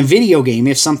 But in a video game,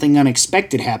 if something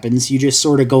unexpected happens, you just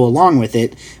sort of go along with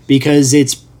it, because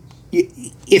if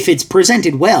it's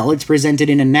presented well, it's presented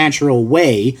in a natural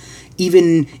way,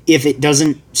 even if it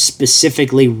doesn't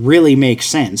specifically really make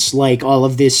sense, like all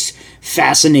of this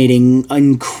fascinating,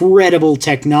 incredible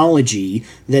technology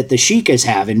that the Sheikahs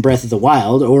have in Breath of the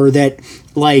Wild, or that,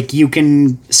 like, you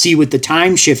can see with the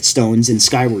time shift stones in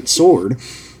Skyward Sword.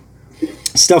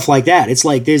 Stuff like that. It's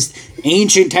like this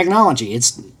ancient technology.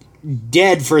 It's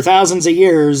dead for thousands of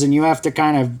years, and you have to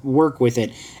kind of work with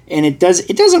it. And it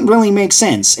doesn't really make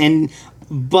sense.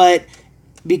 But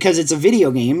because it's a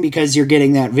video game, because you're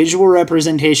getting that visual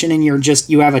representation and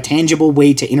you have a tangible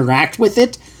way to interact with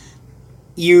it,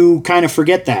 you kind of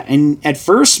forget that. And at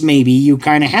first, maybe you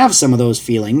kind of have some of those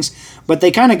feelings, but they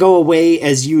kind of go away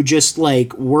as you just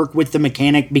like work with the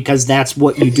mechanic, because that's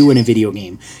what you do in a video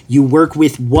game. You work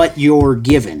with what you're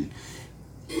given.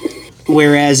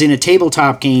 Whereas in a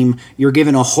tabletop game, you're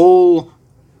given a whole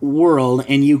world,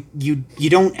 and you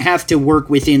don't have to work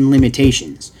within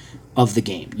limitations of the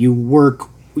game.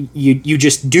 You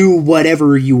just do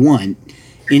whatever you want,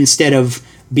 instead of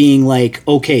being like,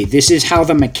 okay, this is how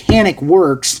the mechanic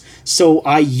works, so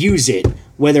I use it,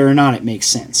 whether or not it makes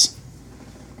sense.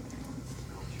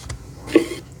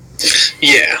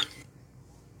 Yeah.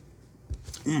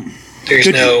 There's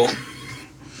no...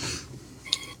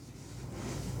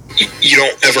 You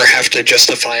don't ever have to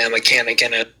justify a mechanic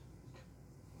in a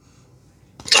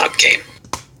top game.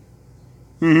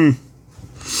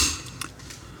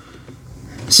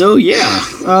 So,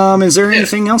 yeah. Is there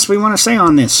anything else we want to say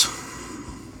on this?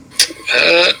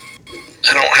 I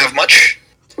don't have much.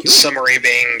 Summary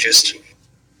being just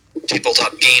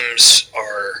tabletop games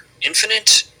are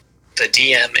infinite. The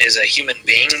DM is a human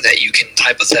being that you can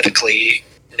hypothetically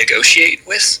negotiate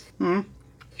with.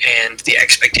 And the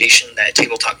expectation that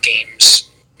tabletop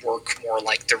games work more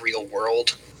like the real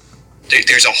world.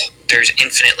 There's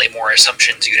infinitely more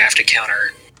assumptions you'd have to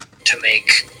counter to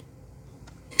make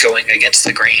going against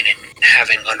the grain and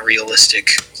having unrealistic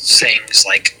things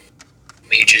like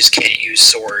mages can't use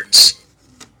swords,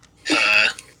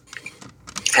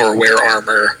 or wear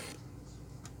armor.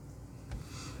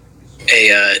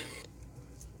 A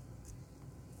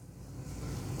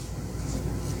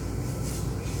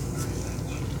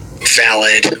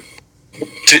valid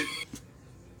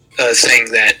thing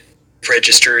that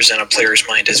registers in a player's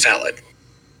mind as valid.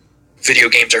 Video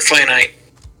games are finite.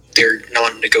 They're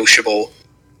non-negotiable.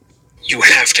 You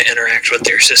have to interact with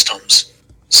their systems.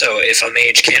 So if a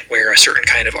mage can't wear a certain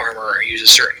kind of armor or use a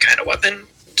certain kind of weapon,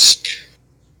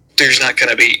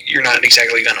 you're not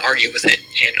exactly going to argue with it,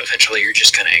 and eventually you're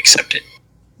just going to accept it.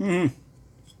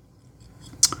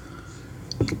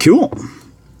 Cool.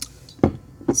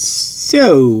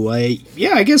 So, I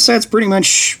guess that's pretty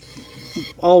much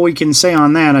all we can say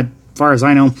on that, as far as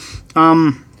I know.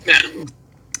 Yeah.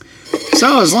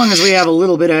 So, as long as we have a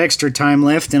little bit of extra time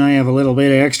left, and I have a little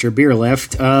bit of extra beer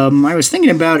left, I was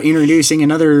thinking about introducing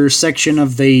another section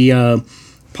of the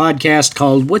podcast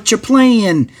called What You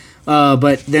Playin'?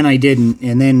 But then I didn't,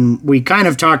 and then we kind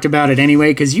of talked about it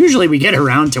anyway, because usually we get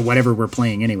around to whatever we're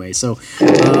playing anyway. So,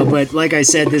 but like I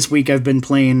said, this week I've been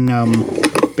playing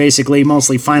basically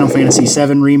mostly Final Fantasy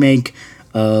VII Remake,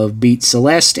 beat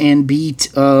Celeste, and beat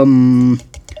The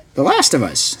Last of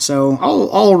Us. So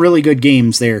all really good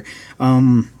games there.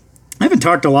 I haven't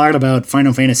talked a lot about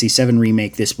Final Fantasy VII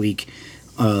Remake this week,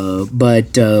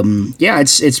 but yeah,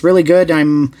 it's really good.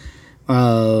 I'm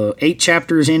 8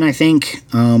 chapters in, I think.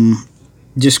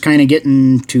 Just kind of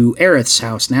getting to Aerith's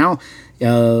house now.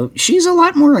 She's a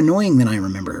lot more annoying than I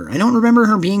remember her. I don't remember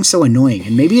her being so annoying,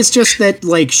 and maybe it's just that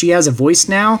like she has a voice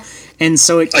now, and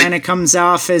so it kind of comes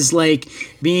off as like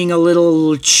being a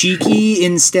little cheeky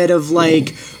instead of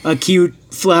like a cute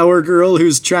flower girl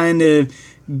who's trying to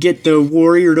get the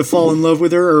warrior to fall in love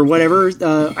with her or whatever.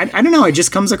 I don't know. It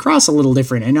just comes across a little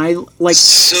different, and I like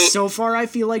so far I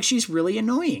feel like she's really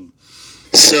annoying.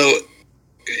 So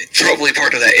probably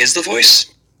part of that is the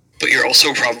voice, but you're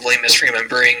also probably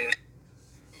misremembering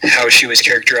how she was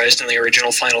characterized in the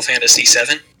original Final Fantasy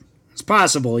VII. It's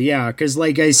possible, yeah, because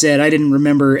like I said, I didn't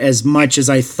remember as much as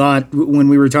I thought when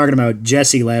we were talking about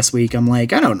Jessie last week. I'm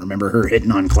like, I don't remember her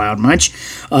hitting on Cloud much,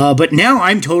 but now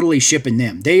I'm totally shipping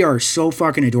them. They are so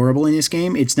fucking adorable in this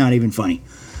game, it's not even funny.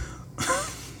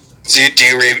 Do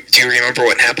you remember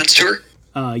what happens to her?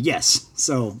 Yes.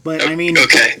 So, but I mean,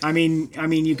 okay. I mean,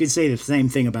 you could say the same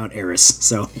thing about Eris.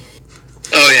 So.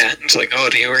 Oh yeah, it's like, oh,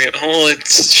 do you remember? Well,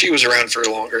 she was around for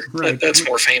longer. Right. That's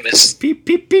more famous.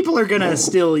 People are gonna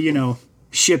still,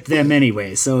 ship them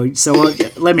anyway. So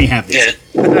let me have this.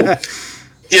 Yeah.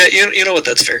 Yeah, you know what?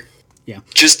 That's fair. Yeah.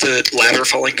 Just the ladder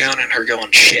falling down and her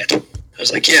going shit. I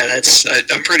was like, yeah,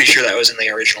 I'm pretty sure that was in the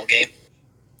original game.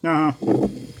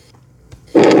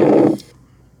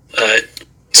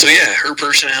 So yeah, her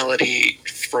personality,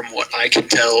 from what I can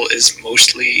tell, is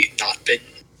mostly not been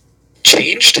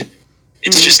changed.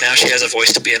 It's just now she has a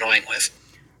voice to be annoying with.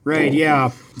 Right,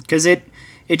 yeah. Because it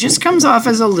just comes off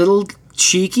as a little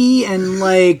cheeky and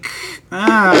like,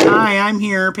 hi, I'm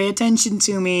here, pay attention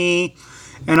to me.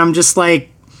 And I'm just like,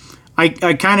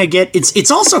 I kind of get it's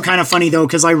also kind of funny though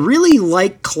because I really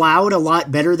like Cloud a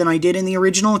lot better than I did in the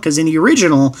original, because in the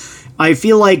original I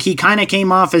feel like he kind of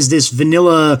came off as this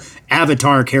vanilla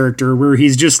Avatar character where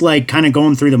he's just like kind of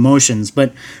going through the motions,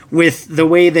 but with the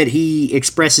way that he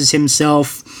expresses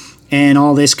himself and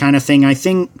all this kind of thing, I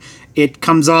think it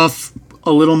comes off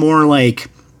a little more like,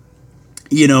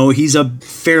 you know, he's a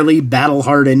fairly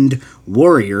battle-hardened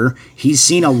warrior. He's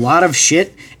seen a lot of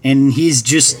shit, and he's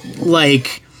just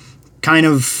like kind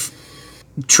of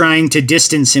trying to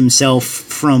distance himself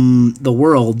from the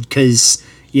world because,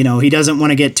 you know, he doesn't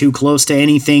want to get too close to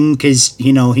anything because,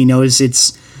 you know, he knows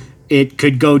it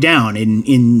could go down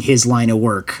in his line of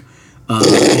work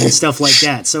and stuff like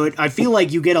that. So I feel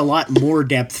like you get a lot more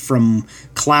depth from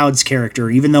Cloud's character,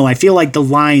 even though I feel like the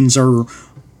lines are,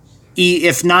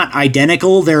 if not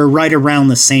identical, they're right around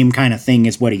the same kind of thing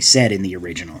as what he said in the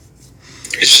original.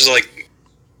 It's just like,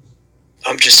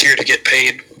 I'm just here to get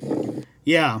paid.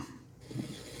 Yeah.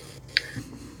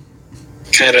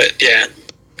 Kind of, yeah.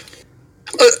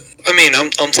 I mean,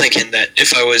 I'm thinking that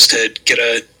if I was to get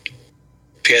a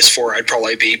PS4, I'd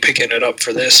probably be picking it up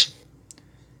for this.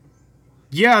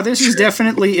 Yeah, this is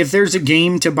definitely, if there's a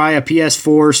game to buy a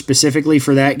PS4 specifically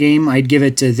for that game, I'd give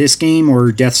it to this game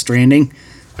or Death Stranding.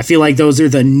 I feel like those are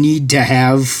the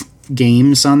need-to-have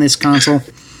games on this console.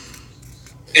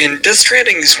 And Death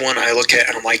Stranding is one I look at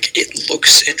and I'm like, it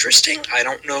looks interesting. I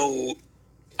don't know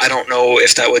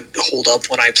if that would hold up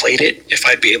when I played it, if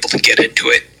I'd be able to get into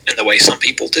it in the way some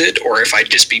people did, or if I'd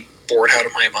just be bored out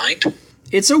of my mind.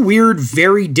 It's a weird,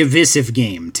 very divisive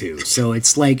game, too. So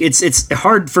it's like, it's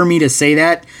hard for me to say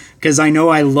that, because I know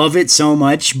I love it so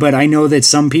much, but I know that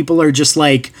some people are just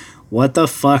like, what the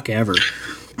fuck ever.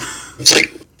 It's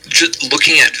like, just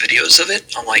looking at videos of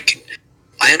it, I'm like,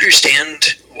 I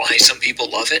understand why some people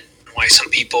love it, and why some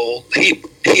people hate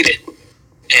it.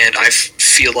 And I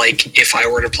feel like if I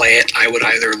were to play it, I would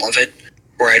either love it,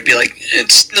 or I'd be like,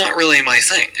 it's not really my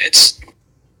thing.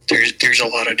 There's a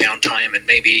lot of downtime, and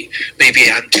maybe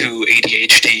I'm too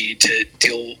ADHD to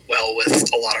deal well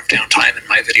with a lot of downtime in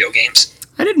my video games.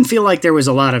 I didn't feel like there was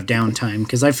a lot of downtime,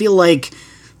 because I feel like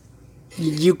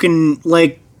you can,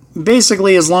 like,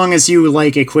 basically as long as you,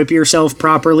 like, equip yourself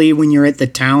properly when you're at the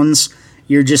towns,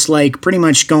 you're just, like, pretty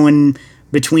much going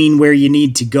between where you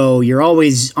need to go. You're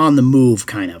always on the move,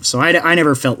 kind of. So I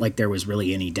never felt like there was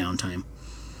really any downtime.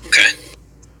 Okay.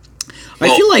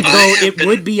 I feel like, though, it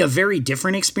would be a very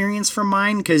different experience from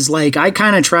mine, because, like, I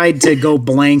kind of tried to go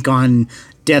blank on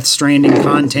Death Stranding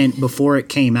content before it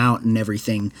came out and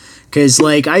everything. Because,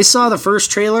 like, I saw the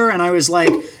first trailer, and I was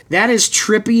like, that is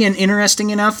trippy and interesting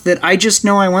enough that I just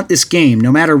know I want this game,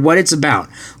 no matter what it's about.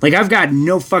 Like, I've got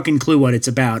no fucking clue what it's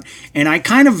about. And I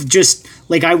kind of just,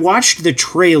 like, I watched the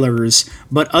trailers,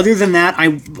 but other than that,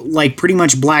 I, like, pretty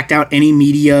much blacked out any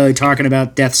media talking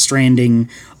about Death Stranding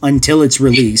until its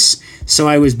release. So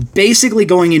I was basically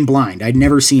going in blind. I'd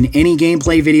never seen any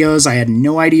gameplay videos. I had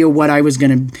no idea what I was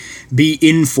going to be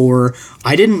in for.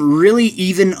 I didn't really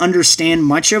even understand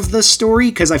much of the story,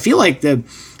 because I feel like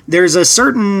there's a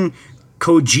certain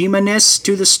Kojima-ness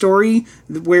to the story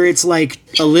where it's like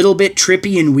a little bit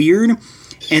trippy and weird.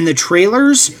 And the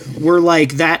trailers were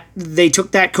like that. They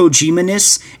took that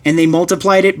Kojima-ness and they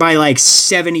multiplied it by like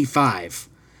 75.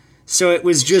 So it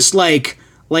was just like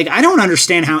I don't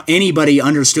understand how anybody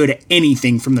understood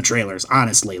anything from the trailers,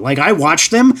 honestly. Like, I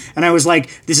watched them, and I was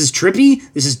like, this is trippy,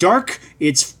 this is dark,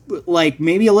 it's, like,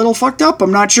 maybe a little fucked up,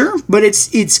 I'm not sure, but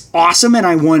it's awesome, and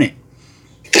I want it.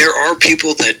 There are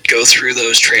people that go through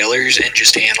those trailers and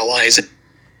just analyze it.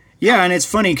 Yeah, and it's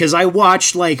funny, because I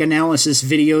watched, like, analysis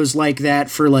videos like that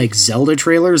for, like, Zelda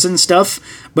trailers and stuff,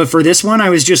 but for this one, I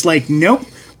was just like, nope,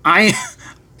 I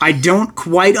don't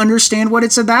quite understand what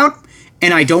it's about,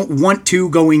 and I don't want to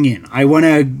going in. I want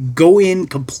to go in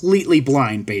completely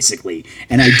blind, basically.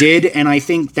 And I did, and I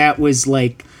think that was,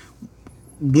 like,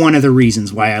 one of the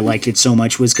reasons why I liked it so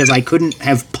much, was because I couldn't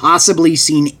have possibly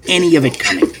seen any of it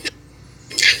coming.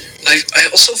 I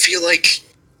also feel like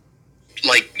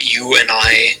you and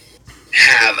I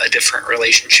have a different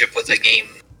relationship with a game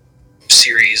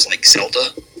series like Zelda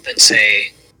than,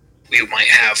 say, we might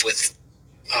have with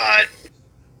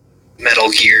Metal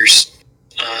Gears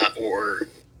or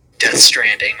Death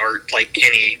Stranding, or like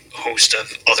any host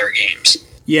of other games.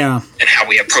 Yeah. And how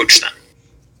we approach them.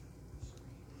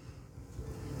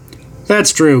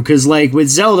 That's true, because, like, with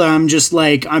Zelda, I'm just,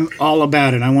 like, I'm all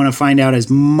about it. I want to find out as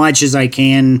much as I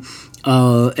can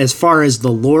as far as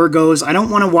the lore goes. I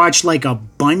don't want to watch, like, a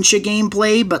bunch of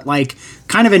gameplay, but, like,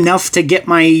 kind of enough to get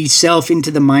myself into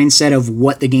the mindset of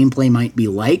what the gameplay might be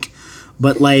like.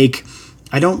 But, like,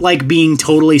 I don't like being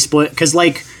totally split, because,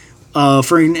 like,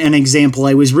 For an example,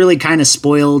 I was really kind of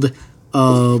spoiled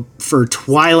for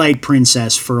Twilight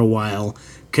Princess for a while,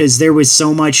 because there was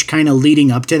so much kind of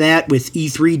leading up to that with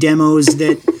E3 demos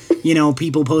that, you know,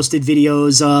 people posted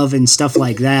videos of and stuff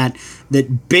like that,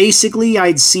 that basically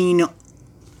I'd seen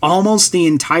almost the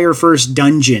entire first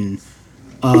dungeon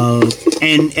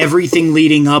and everything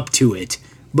leading up to it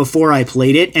before I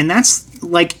played it, and that's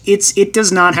like it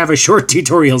does not have a short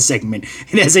tutorial segment.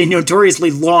 It has a notoriously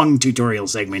long tutorial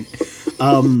segment.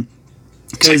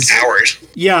 It's like hours.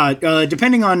 Yeah,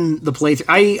 depending on the playthrough.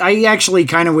 I actually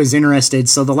kind of was interested,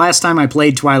 so the last time I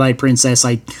played Twilight Princess,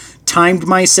 I timed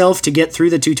myself to get through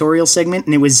the tutorial segment,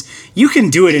 and it was, you can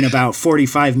do it in about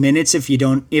 45 minutes if you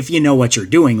know what you're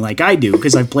doing, like I do,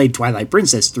 because I've played Twilight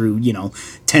Princess through,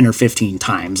 10 or 15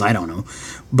 times, I don't know.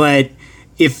 But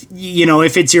if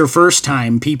it's your first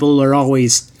time, people are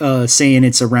always saying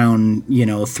it's around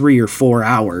 3 or 4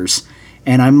 hours,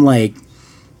 and I'm like,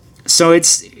 so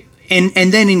it's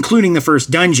and then including the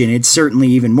first dungeon, it's certainly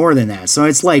even more than that. So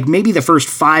it's like maybe the first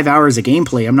 5 hours of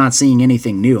gameplay, I'm not seeing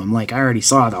anything new. I'm like, I already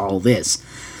saw all this.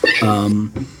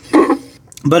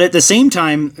 But at the same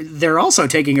time, they're also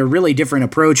taking a really different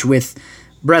approach with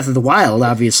Breath of the Wild,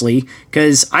 obviously,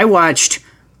 because I watched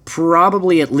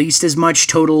probably at least as much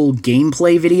total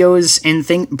gameplay videos and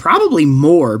think probably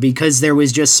more, because there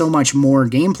was just so much more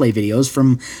gameplay videos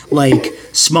from like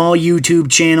small YouTube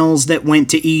channels that went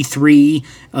to E3,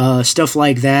 stuff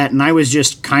like that, and I was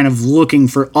just kind of looking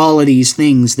for all of these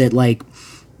things that, like,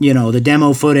 the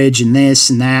demo footage and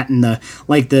this and that, and the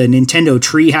Nintendo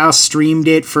Treehouse streamed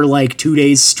it for like 2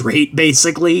 days straight,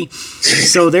 basically.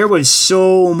 So there was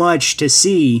so much to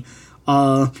see.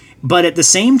 But at the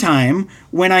same time,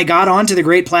 when I got onto the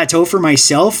Great Plateau for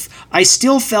myself, I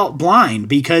still felt blind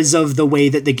because of the way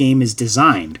that the game is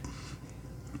designed.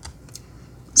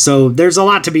 So there's a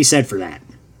lot to be said for that.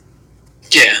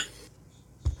 Yeah.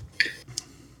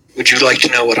 Would you like to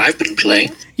know what I've been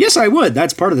playing? Yes, I would.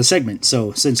 That's part of the segment.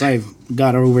 So since I've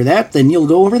got over that, then you'll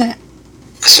go over that.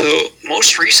 So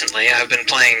most recently, I've been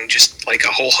playing just like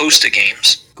a whole host of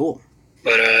games. Cool.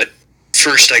 But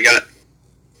first I got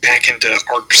back into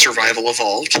Ark Survival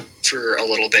Evolved for a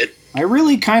little bit. I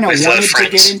really kind of wanted to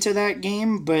get into that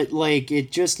game, but like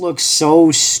it just looks so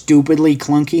stupidly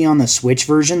clunky on the Switch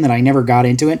version that I never got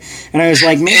into it. And I was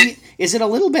like, maybe is it a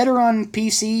little better on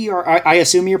PC? Or I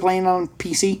assume you're playing on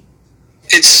PC?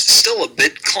 It's still a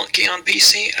bit clunky on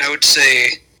PC. I would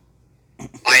say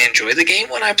I enjoy the game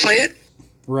when I play it.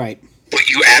 Right. But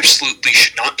you absolutely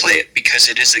should not play it because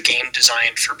it is a game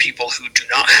designed for people who do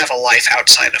not have a life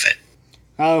outside of it.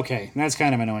 Okay, that's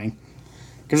kind of annoying.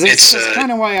 Because that's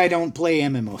kind of why I don't play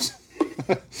MMOs.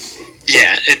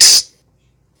 Yeah, it's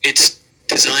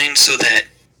designed so that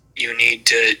you need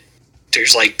to.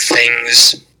 There's like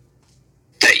things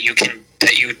that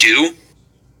you do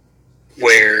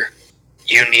where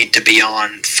you need to be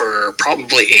on for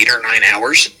probably 8 or 9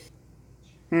 hours.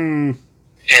 And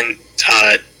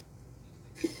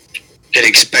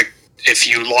if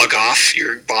you log off,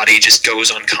 your body just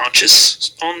goes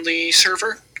unconscious on the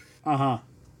server. Uh-huh.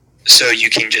 So you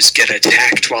can just get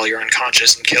attacked while you're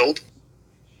unconscious and killed.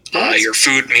 Your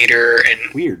food meter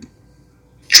and weird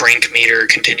drink meter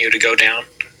continue to go down.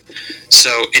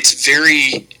 So it's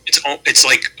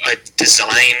like a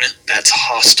design that's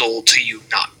hostile to you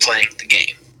not playing the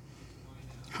game.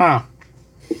 Huh.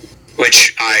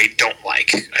 Which I don't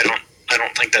like. I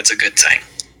don't think that's a good thing.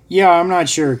 Yeah, I'm not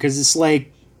sure, because it's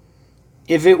like,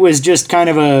 if it was just kind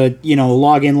of a,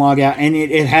 log in, log out, and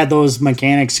it had those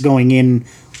mechanics going in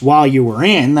while you were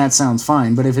in, that sounds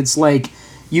fine. But if it's like,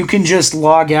 you can just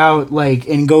log out, like,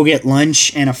 and go get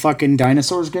lunch, and a fucking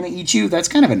dinosaur's gonna eat you, that's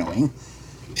kind of annoying.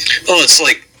 Well, it's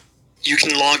like, you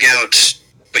can log out,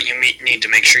 but you need to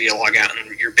make sure you log out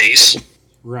in your base.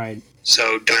 Right.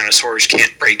 So dinosaurs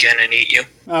can't break in and eat you.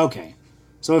 Okay.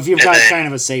 So if you've got kind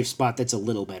of a safe spot, that's a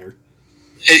little better.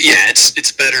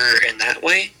 It's better in that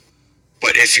way.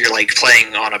 But if you're like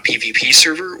playing on a PvP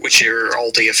server, which are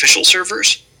all the official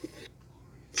servers,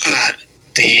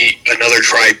 another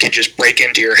tribe can just break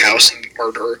into your house and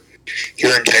murder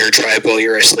your entire tribe while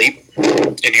you're asleep,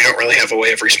 and you don't really have a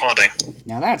way of responding.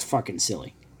 Now that's fucking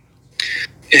silly.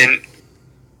 And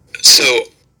so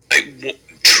I'm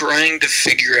trying to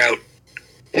figure out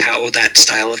how that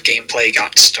style of gameplay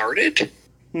got started.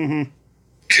 Mm-hmm.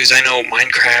 Because I know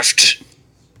Minecraft...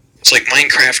 It's like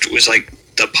Minecraft was like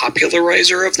the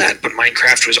popularizer of that, but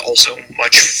Minecraft was also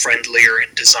much friendlier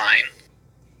in design.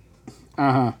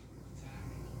 Uh-huh.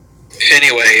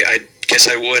 Anyway, I guess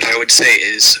I would say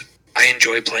is I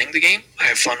enjoy playing the game. I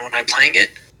have fun when I'm playing it,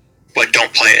 but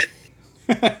don't play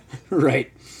it.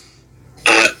 Right.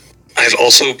 I've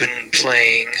also been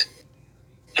playing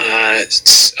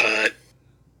It's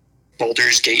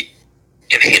Baldur's Gate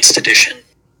Enhanced Edition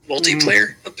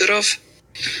multiplayer, a bit of.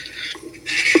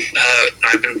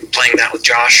 I've been playing that with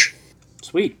Josh.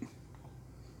 Sweet.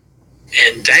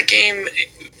 And that game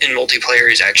in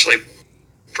multiplayer is actually,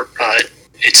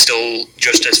 it's still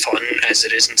just as fun as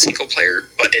it is in single player,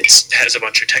 but it has a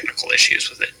bunch of technical issues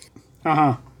with it.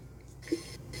 Uh-huh.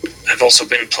 I've also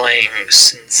been playing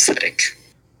Synthetic,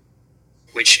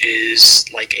 which is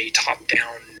like a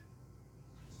top-down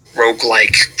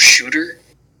roguelike shooter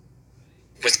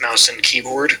with mouse and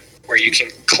keyboard, where you can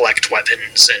collect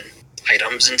weapons and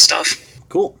items and stuff.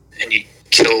 Cool. And you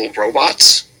kill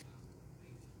robots.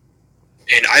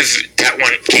 And that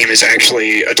one game is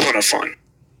actually a ton of fun.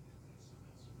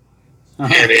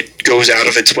 Uh-huh. And it goes out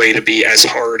of its way to be as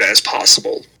hard as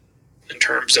possible in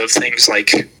terms of things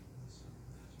like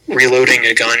reloading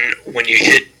a gun. When you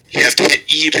have to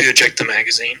hit E to eject the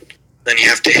magazine, then you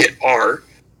have to hit R,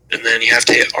 and then you have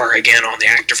to hit R again on the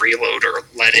active reload or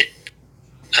let it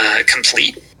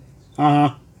complete.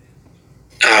 Uh-huh.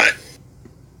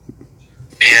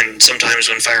 And sometimes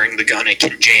when firing the gun, it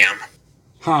can jam.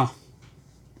 Huh.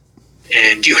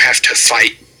 And you have to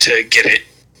fight to get it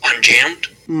unjammed.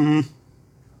 Mm-hmm.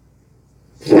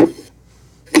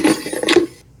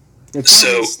 It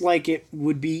sounds like it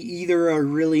would be either a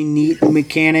really neat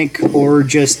mechanic or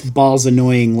just balls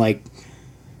annoying, like,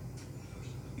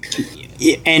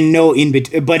 and no in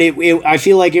between. But I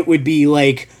feel like it would be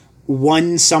like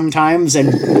one sometimes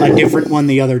and a different one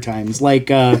the other times,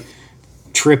 like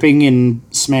tripping in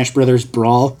Smash Brothers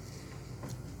Brawl,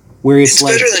 where it's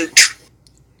like, better than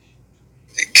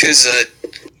because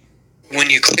when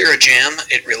you clear a jam,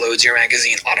 it reloads your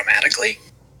magazine automatically.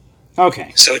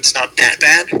 Okay. So it's not that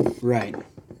bad. Right.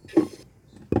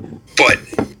 But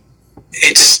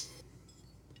it's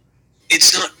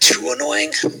not too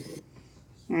annoying.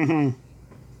 Mm-hmm.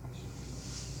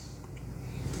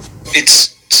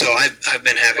 So I've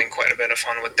been having quite a bit of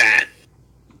fun with that.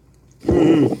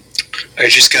 Mm-hmm. I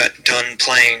just got done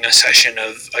playing a session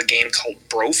of a game called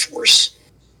Broforce.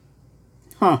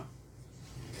 Huh.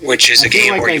 Which is a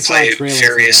game where you play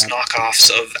various knockoffs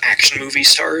of action movie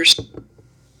stars.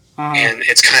 And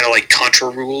it's kind of like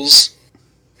Contra Rules,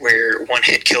 where one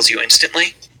hit kills you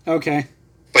instantly. Okay.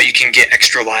 But you can get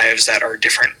extra lives that are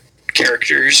different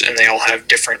characters, and they all have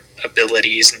different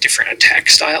abilities and different attack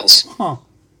styles. Huh.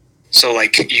 So,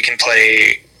 like, you can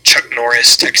play Chuck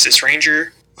Norris, Texas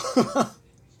Ranger,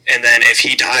 and then if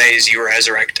he dies, you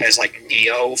resurrect as, like,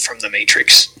 Neo from The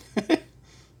Matrix.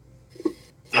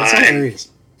 That's hilarious.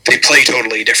 They play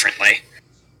totally differently.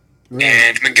 Right.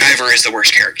 And MacGyver is the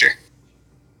worst character.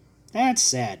 That's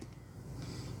sad.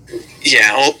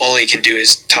 Yeah, all he can do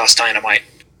is toss dynamite.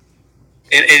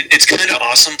 It's kind of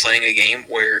awesome playing a game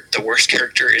where the worst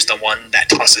character is the one that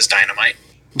tosses dynamite.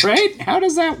 Right? How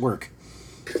does that work?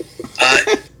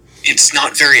 It's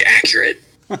not very accurate.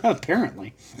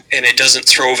 Apparently. And it doesn't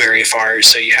throw very far,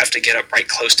 so you have to get up right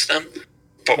close to them.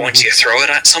 But once you throw it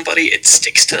at somebody, it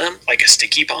sticks to them like a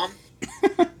sticky bomb.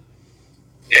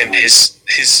 And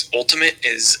his ultimate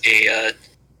is a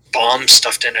bomb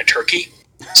stuffed in a turkey,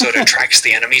 so it attracts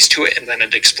the enemies to it, and then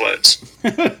it explodes.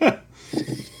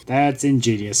 That's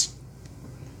ingenious.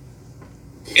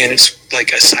 And it's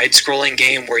like a side-scrolling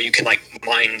game where you can like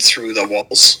mine through the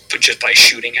walls, but just by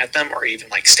shooting at them, or even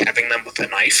like stabbing them with a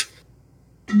knife.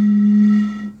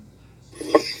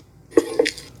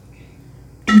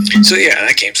 So yeah,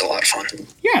 that game's a lot of fun.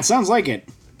 Yeah, sounds like it.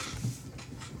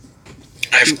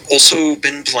 I've also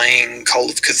been playing Call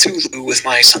of Cthulhu with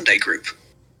my Sunday group.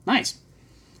 Nice.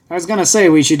 I was gonna say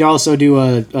we should also do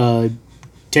a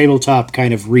tabletop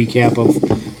kind of recap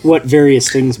of what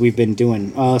various things we've been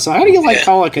doing. So how do you like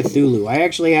Call of Cthulhu? I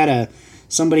actually had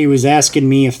somebody was asking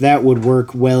me if that would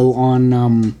work well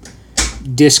on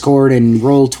Discord and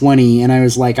Roll20, and I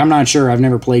was like, I'm not sure. I've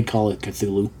never played Call of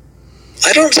Cthulhu.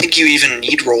 I don't think you even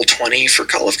need Roll20 for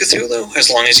Call of Cthulhu,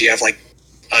 as long as you have like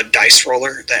a dice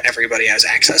roller that everybody has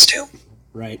access to.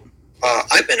 Right.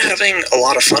 I've been having a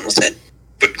lot of fun with it,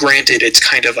 but granted, it's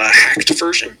kind of a hacked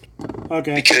version.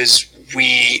 Okay. Because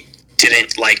we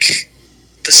didn't like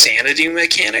the sanity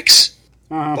mechanics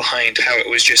behind how it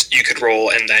was just you could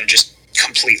roll and then just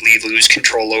completely lose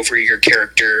control over your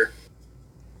character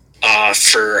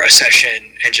for a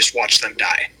session and just watch them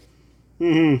die.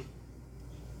 Mm-hmm.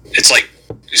 It's like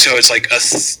a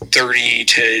 30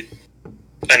 to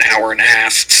an hour and a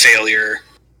half failure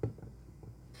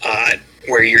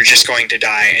where you're just going to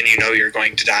die and you know you're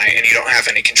going to die and you don't have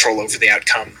any control over the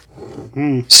outcome.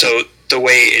 So the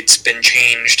way it's been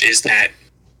changed is that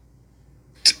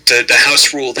the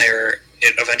house rule there,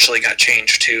 it eventually got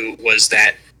changed to, was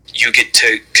that you get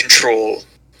to control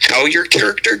how your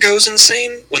character goes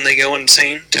insane when they go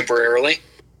insane temporarily,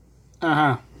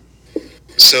 Uh-huh.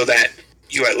 so that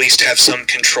you at least have some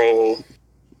control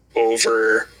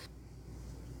over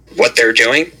what they're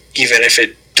doing. Even if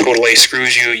it totally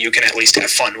screws you, you can at least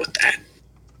have fun with that.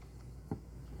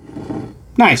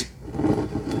 Nice.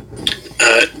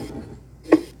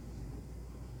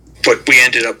 But we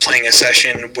ended up playing a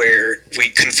session where we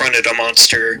confronted a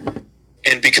monster,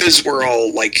 and because we're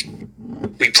all, like,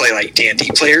 we play like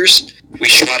D&D players, we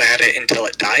shot at it until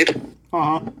it died.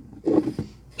 Uh-huh.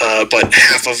 But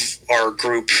half of our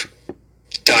group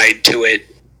died to it,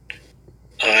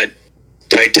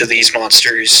 died to these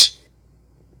monsters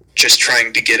just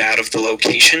trying to get out of the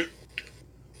location.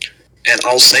 And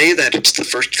I'll say that it's the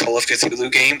first Call of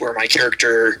Cthulhu game where my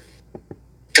character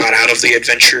got out of the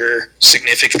adventure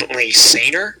significantly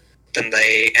saner than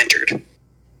they entered.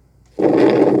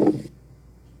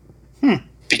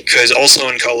 Because also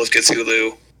in Call of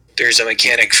Cthulhu, there's a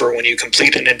mechanic for when you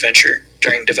complete an adventure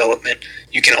during development,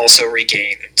 you can also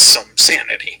regain some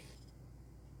sanity.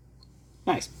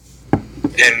 Nice.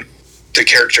 And the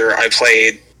character I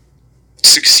played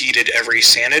succeeded every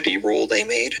sanity roll they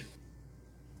made,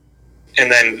 and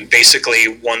then basically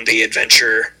won the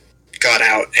adventure, got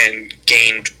out, and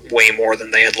gained way more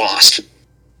than they had lost.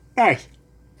 Nice.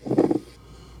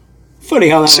 Funny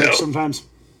how that works sometimes.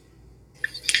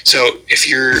 So if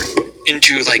you're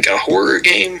into like a horror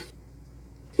game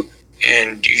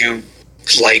and you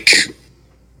like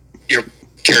your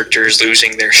characters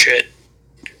losing their shit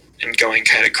and going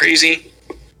kind of crazy,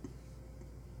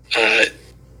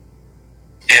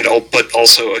 but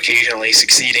also occasionally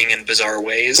succeeding in bizarre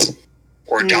ways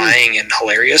or dying in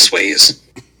hilarious ways,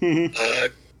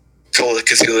 Call of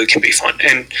Cthulhu can be fun,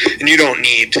 and you don't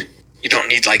need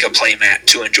like a playmat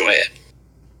to enjoy it.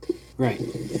 Right.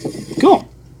 Cool.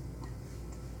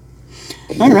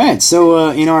 All right, so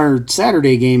in our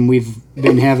Saturday game, we've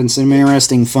been having some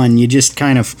interesting fun. You just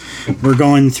kind of were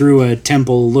going through a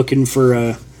temple looking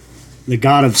for the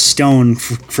God of Stone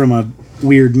from a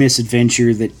weird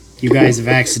misadventure that you guys have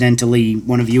accidentally,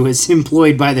 one of you has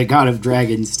employed by the God of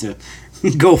Dragons to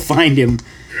go find him.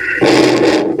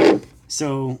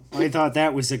 So I thought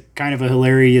that was a kind of a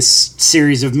hilarious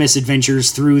series of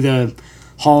misadventures through the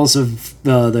halls of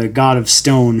the God of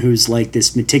Stone, who's like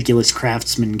this meticulous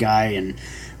craftsman guy, and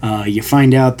you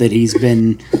find out that he's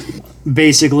been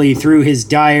basically through his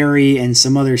diary and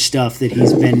some other stuff that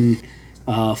he's been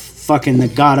fucking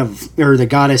the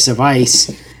goddess of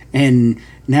ice, and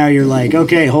now you're like,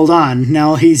 okay, hold on,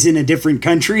 now he's in a different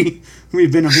country.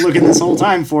 We've been looking this whole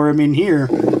time for him in here.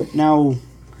 Now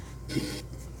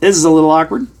this is a little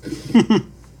awkward.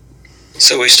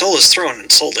 So we stole his throne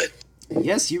and sold it.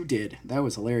 Yes, you did. That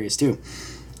was hilarious too.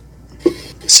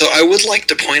 So I would like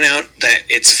to point out that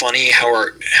it's funny how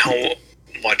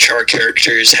much our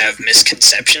characters have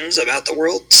misconceptions about the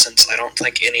world, since I don't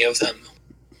think any of them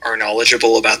are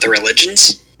knowledgeable about the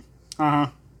religions. Uh-huh.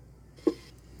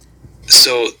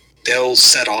 So they'll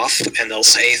set off and they'll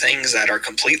say things that are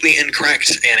completely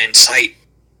incorrect and incite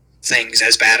things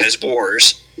as bad as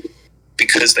wars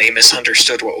because they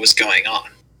misunderstood what was going on.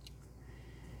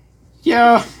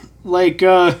 Yeah, like,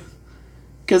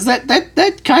 because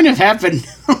that kind of happened.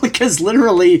 Because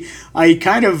literally, I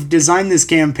kind of designed this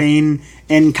campaign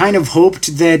and kind of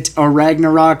hoped that a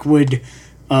Ragnarok would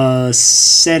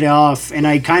set off, and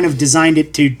I kind of designed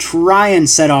it to try and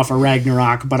set off a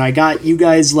Ragnarok, but I got you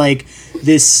guys, like,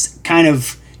 this kind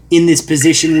of in this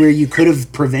position where you could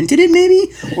have prevented it,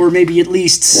 maybe? Or maybe at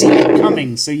least seen it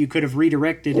coming, so you could have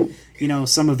redirected,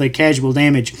 some of the casual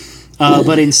damage.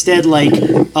 But instead,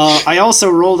 I also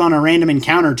rolled on a random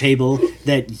encounter table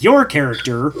that your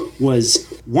character was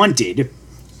wanted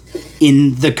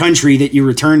in the country that you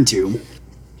returned to.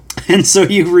 And so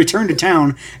you return to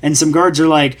town, and some guards are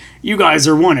like, you guys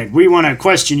are wanted. We want to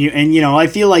question you. And, I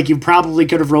feel like you probably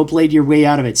could have roleplayed your way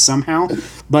out of it somehow.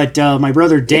 But my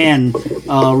brother Dan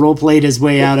roleplayed his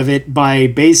way out of it by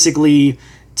basically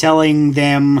telling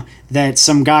them that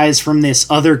some guys from this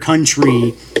other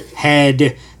country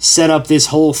had set up this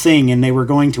whole thing and they were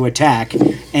going to attack.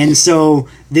 And so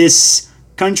this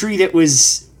country that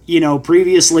was,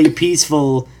 previously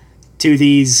peaceful to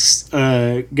these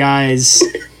guys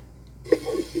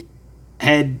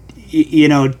had,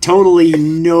 totally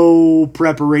no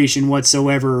preparation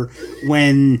whatsoever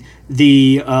when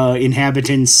the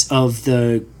inhabitants of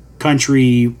the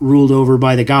country ruled over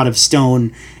by the God of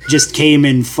Stone just came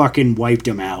and fucking wiped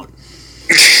them out.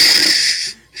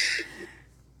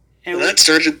 And that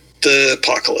started the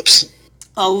apocalypse.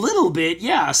 A little bit,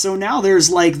 yeah. So now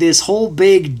there's like this whole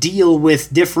big deal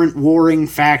with different warring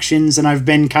factions, and I've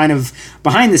been kind of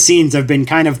behind the scenes. I've been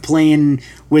kind of playing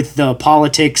with the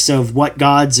politics of what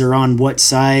gods are on what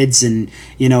sides, and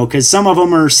because some of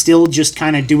them are still just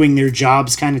kind of doing their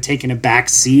jobs, kind of taking a back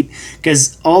seat,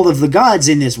 because all of the gods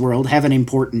in this world have an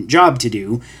important job to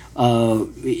do.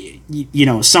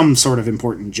 Some sort of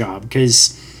important job,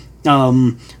 because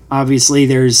obviously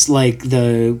there's like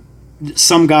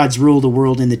some gods rule the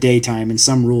world in the daytime and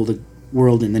some rule the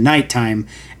world in the nighttime,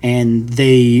 and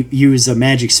they use a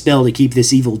magic spell to keep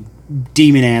this evil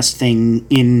demon-ass thing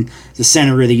in the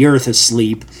center of the earth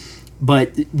asleep.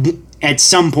 But at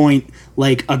some point,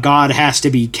 like, a god has to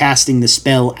be casting the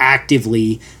spell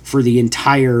actively for the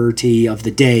entirety of the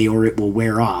day or it will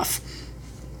wear off.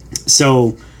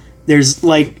 So there's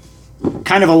like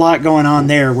kind of a lot going on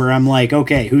there where I'm like,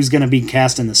 okay, who's going to be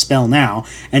casting the spell now?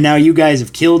 And now you guys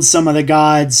have killed some of the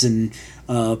gods and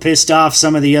pissed off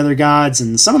some of the other gods,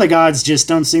 and some of the gods just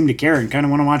don't seem to care and kind of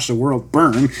want to watch the world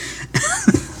burn.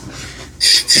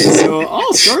 So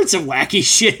all sorts of wacky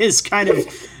shit has kind of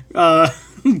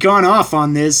gone off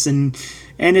on this, and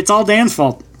it's all Dan's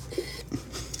fault.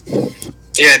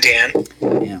 Yeah, Dan.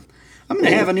 Yeah. I'm going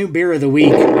to have a new beer of the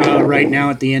week right now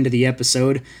at the end of the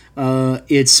episode.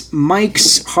 It's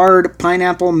Mike's Hard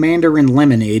Pineapple Mandarin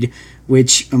Lemonade,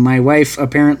 which my wife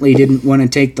apparently didn't want to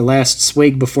take the last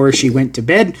swig before she went to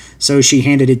bed, so she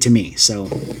handed it to me. So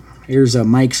here's a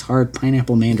Mike's Hard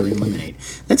Pineapple Mandarin Lemonade.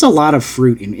 That's a lot of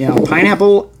fruit.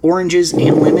 Pineapple, oranges,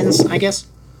 and lemons, I guess.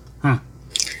 Huh.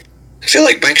 I feel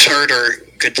like Mike's Hard are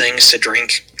good things to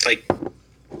drink, like,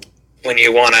 when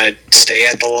you want to stay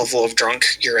at the level of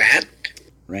drunk you're at.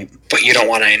 Right. But you don't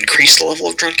want to increase the level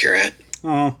of drunk you're at.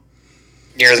 Oh.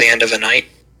 Near the end of a night.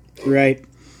 Right.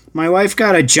 My wife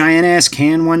got a giant-ass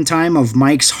can one time of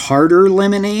Mike's Harder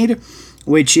Lemonade,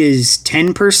 which is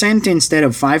 10% instead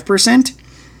of 5%.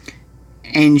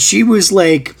 And she was,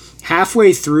 like,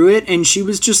 halfway through it, and she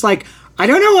was just like, I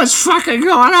don't know what's fucking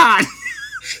going on.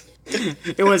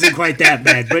 It wasn't quite that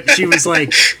bad, but she was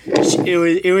like,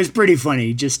 it was pretty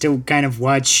funny just to kind of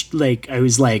watch, like, I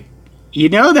was like,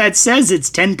 that says it's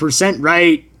 10%,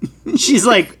 right? She's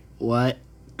like, what?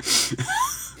 She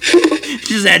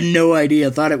just had no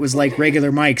idea. Thought it was like regular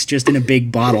Mike's, just in a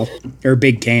big bottle or a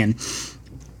big can.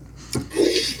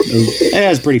 That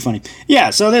was pretty funny.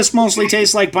 Yeah, so this mostly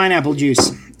tastes like pineapple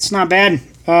juice. It's not bad.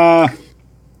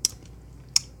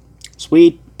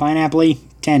 Sweet, pineapple-y,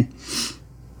 10.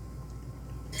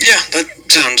 Yeah, that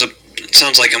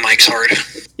sounds like a Mike's Hard.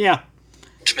 Yeah.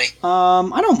 To me.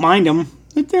 I don't mind them.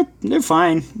 They're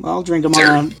fine. I'll drink them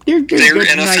on. They're good,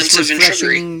 inoffensive, nice, and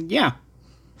sugary. Yeah.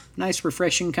 Nice,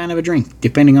 refreshing kind of a drink,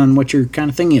 depending on what your kind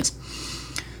of thing is.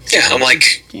 Yeah, I'm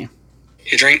like, yeah.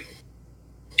 You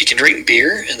can drink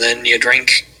beer, and then you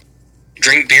drink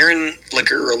beer and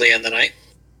liquor early in the night.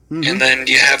 Mm-hmm. And then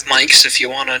you have Mike's if you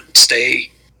want to stay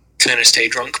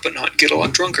drunk, but not get a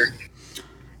lot drunker.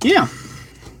 Yeah.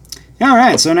 All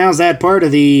right, so now's that part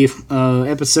of the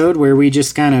episode where we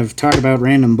just kind of talk about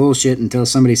random bullshit until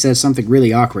somebody says something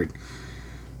really awkward,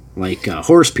 like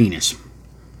horse penis.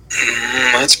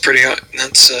 That's pretty.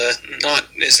 That's not.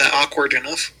 Is that awkward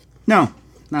enough? No,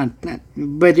 not.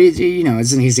 But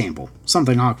it's an example.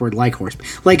 Something awkward like horse.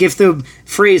 Like if the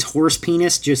phrase horse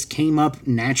penis just came up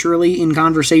naturally in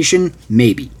conversation,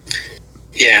 maybe.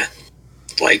 Yeah.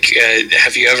 Like,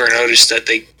 have you ever noticed that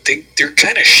they're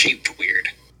kind of shaped weird?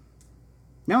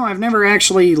 No, I've never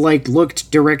actually, like,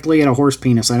 looked directly at a horse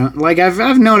penis. I don't, like,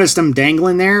 I've noticed them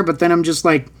dangling there, but then I'm just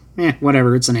like,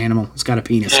 whatever, it's an animal. It's got a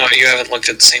penis. No, you haven't looked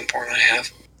at the same porn I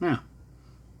have. No.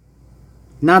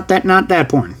 Not that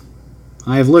porn.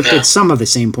 I've looked at some of the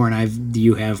same porn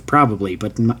you have, probably,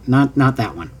 but not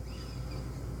that one.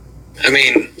 I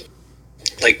mean,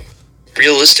 like,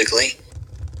 realistically,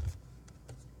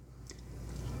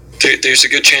 there's a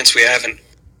good chance we haven't.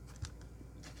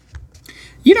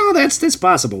 That's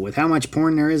possible. With how much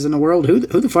porn there is in the world, who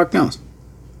the fuck knows?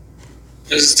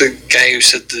 This is the guy who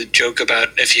said the joke about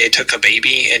if you took a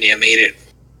baby and you made it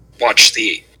watch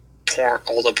the porn,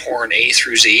 all the porn A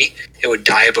through Z, it would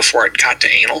die before it got to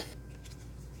anal.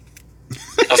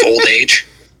 Of old age.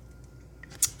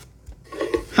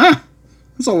 Huh.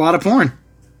 That's a lot of porn.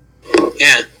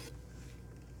 Yeah.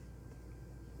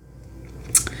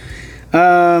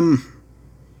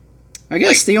 I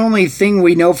guess the only thing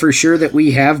we know for sure that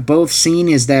we have both seen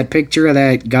is that picture of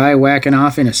that guy whacking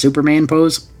off in a Superman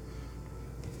pose.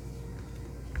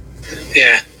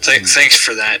 Yeah, thanks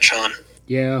for that, Sean.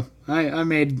 Yeah, I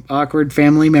made awkward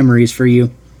family memories for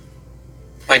you.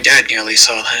 My dad nearly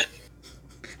saw that.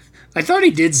 I thought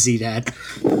he did see that.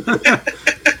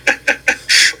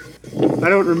 I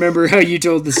don't remember how you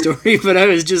told the story, but I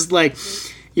was just like,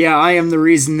 yeah, I am the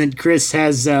reason that Chris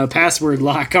has password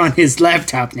lock on his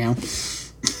laptop now.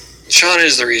 Sean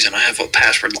is the reason I have a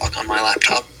password lock on my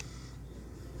laptop.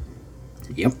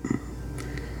 Yep.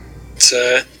 It's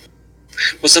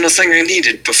wasn't a thing I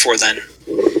needed before then.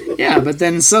 Yeah, but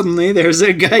then suddenly there's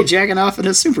a guy jacking off in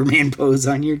a Superman pose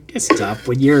on your desktop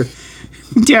when your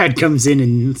dad comes in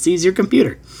and sees your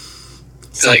computer.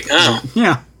 It's like, oh.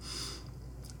 Yeah.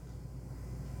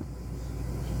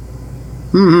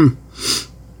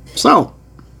 So,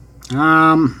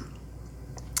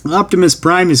 Optimus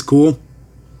Prime is cool.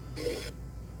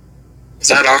 Is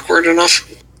that awkward enough?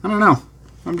 I don't know.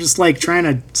 I'm just like trying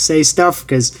to say stuff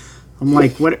because I'm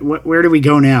like, where do we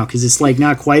go now? Because it's like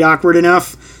not quite awkward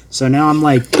enough. So now I'm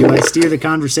like, do I steer the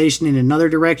conversation in another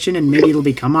direction and maybe it'll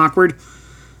become awkward?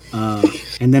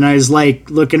 And then I was like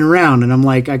looking around and I'm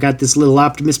like, I got this little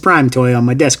Optimus Prime toy on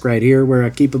my desk right here where I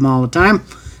keep him all the time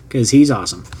because he's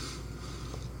awesome.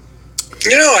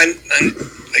 You know,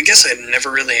 I guess I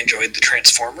never really enjoyed the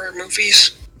Transformer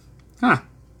movies. Huh.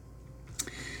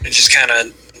 It just kind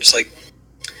of, it's like,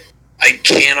 I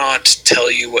cannot tell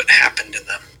you what happened in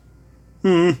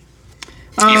them.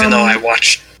 Even though I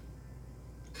watched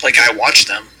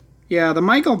them. Yeah, the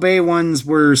Michael Bay ones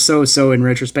were so-so in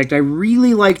retrospect. I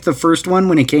really liked the first one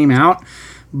when it came out,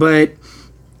 but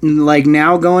like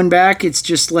now going back, it's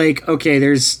just like, okay,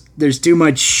 there's too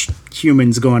much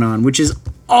humans going on, which is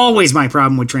always my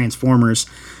problem with Transformers,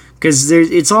 because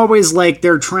it's always like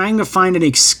they're trying to find an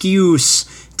excuse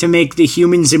to make the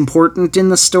humans important in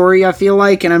the story, I feel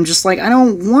like, and I'm just like, I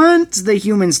don't want the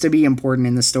humans to be important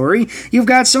in the story. You've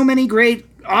got so many great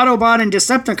Autobot and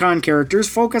Decepticon characters,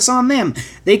 focus on them.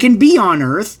 They can be on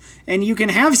Earth, and you can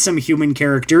have some human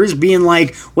characters being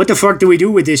like, what the fuck do we do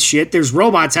with this shit? There's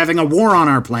robots having a war on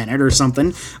our planet or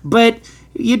something, but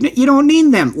you don't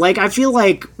need them. Like, I feel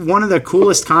like one of the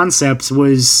coolest concepts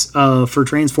was, for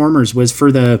Transformers, was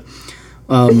for the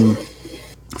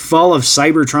Fall of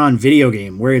Cybertron video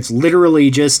game, where it's literally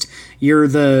just you're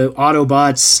the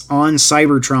Autobots on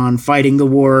Cybertron fighting the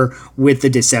war with the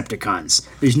Decepticons.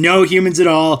 There's no humans at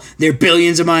all. They're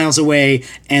billions of miles away,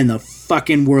 and the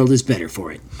fucking world is better for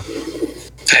it.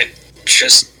 It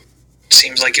just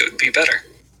seems like it would be better.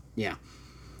 Yeah.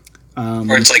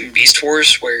 Or it's like Beast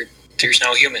Wars, where there's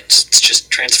no humans. It's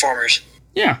just Transformers.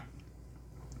 Yeah.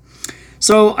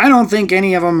 So I don't think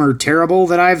any of them are terrible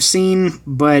that I've seen,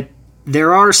 but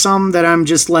there are some that I'm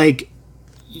just like,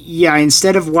 yeah,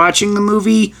 instead of watching the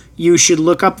movie, you should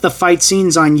look up the fight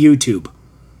scenes on YouTube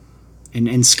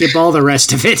and skip all the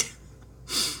rest of it.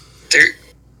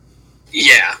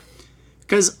 Yeah.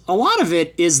 Because a lot of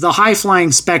it is the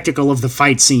high-flying spectacle of the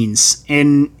fight scenes,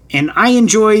 and I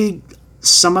enjoy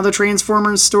some of the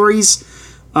Transformers stories,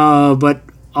 but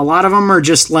a lot of them are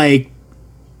just like,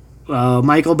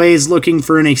 Michael Bay is looking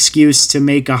for an excuse to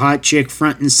make a hot chick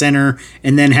front and center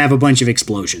and then have a bunch of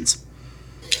explosions.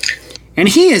 And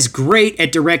he is great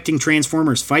at directing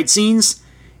Transformers fight scenes,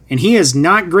 and he is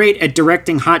not great at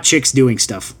directing hot chicks doing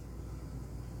stuff.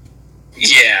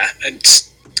 Yeah,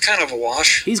 it's kind of a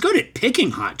wash. He's good at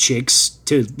picking hot chicks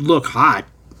to look hot.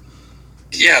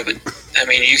 Yeah, but I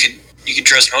mean, you could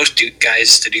trust most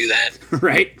guys to do that.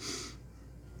 Right?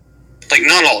 Like,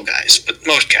 not all guys, but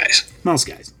most guys. Most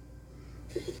guys.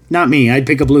 Not me. I'd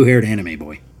pick a blue-haired anime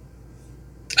boy.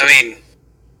 I mean,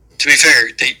 to be fair,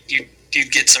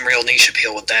 you'd get some real niche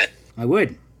appeal with that. I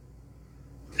would.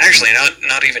 Actually,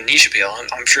 not even niche appeal.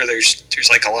 I'm sure there's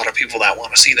like a lot of people that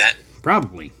want to see that.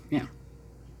 Probably, yeah.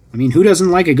 I mean, who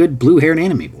doesn't like a good blue-haired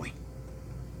anime boy?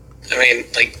 I mean,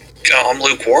 like, I'm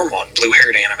lukewarm on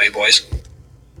blue-haired anime boys.